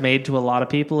comparison I've made to a lot of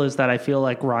people is that I feel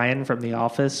like Ryan from The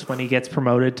Office when he gets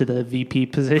promoted to the VP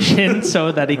position,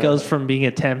 so that he goes from being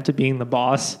a temp to being the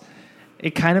boss.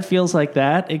 It kind of feels like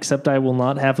that, except I will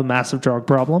not have a massive drug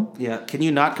problem. Yeah. Can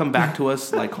you not come back to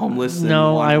us like homeless?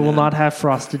 No, I will not have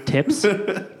frosted tips.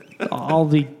 I'll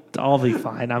be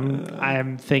fine.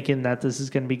 I'm thinking that this is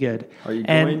going to be good. Are you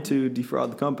going to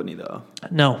defraud the company, though?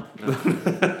 No.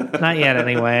 Not yet,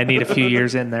 anyway. I need a few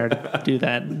years in there to do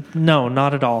that. No,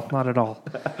 not at all. Not at all.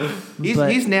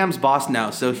 He's Nam's boss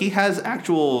now, so he has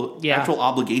actual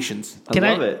obligations. I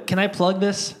love it. Can I plug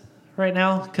this right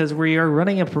now? Because we are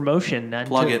running a promotion.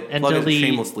 Plug it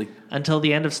shamelessly. Until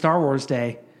the end of Star Wars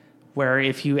Day, where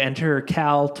if you enter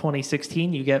Cal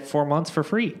 2016, you get 4 months for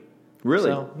free.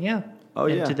 Really? So, yeah. Oh,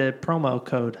 yeah. Into the promo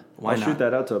code. Why I'll not? shoot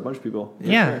that out to a bunch of people.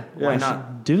 Yeah. Why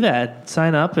not? Do that.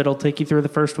 Sign up. It'll take you through the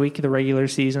first week of the regular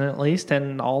season at least,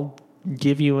 and I'll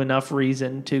give you enough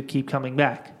reason to keep coming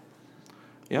back.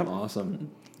 Yep.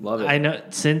 Awesome. Love it. I know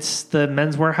since the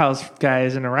Men's Warehouse guy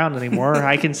isn't around anymore,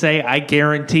 I can say I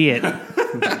guarantee it.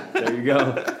 There you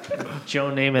go.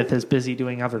 Joe Namath is busy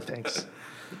doing other things.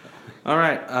 All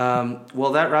right.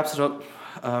 Well, that wraps it up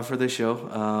for this show.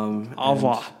 Au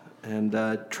revoir. And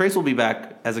Trace will be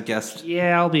back as a guest.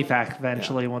 Yeah, I'll be back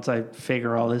eventually once I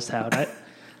figure all this out.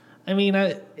 I mean,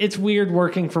 it's weird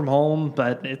working from home,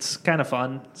 but it's kind of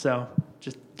fun. So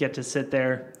just get to sit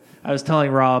there. I was telling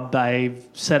Rob I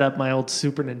set up my old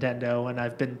Super Nintendo, and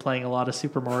I've been playing a lot of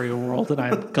Super Mario World, and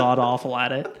I'm god-awful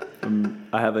at it.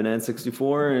 I have an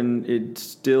N64, and it's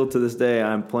still to this day,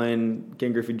 I'm playing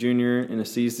Ken Griffey Jr. in a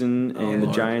season, and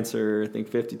the Giants are, I think,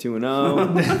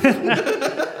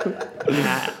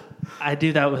 52-0. I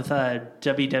do that with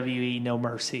WWE No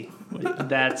Mercy.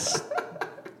 That's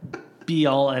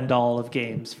be-all, end-all of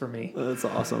games for me. That's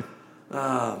awesome.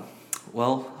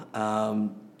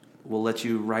 We'll let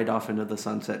you ride off into the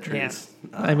sunset, Trace.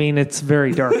 Yeah. I mean, it's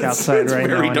very dark outside it's right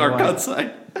now. Very dark anyway.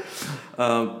 outside.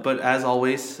 But as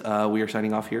always, we are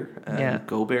signing off here. Yeah.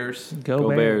 Go Bears. Go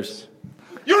Bears. Bears.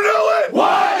 You knew it!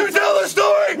 Why? You tell the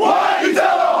story! Why?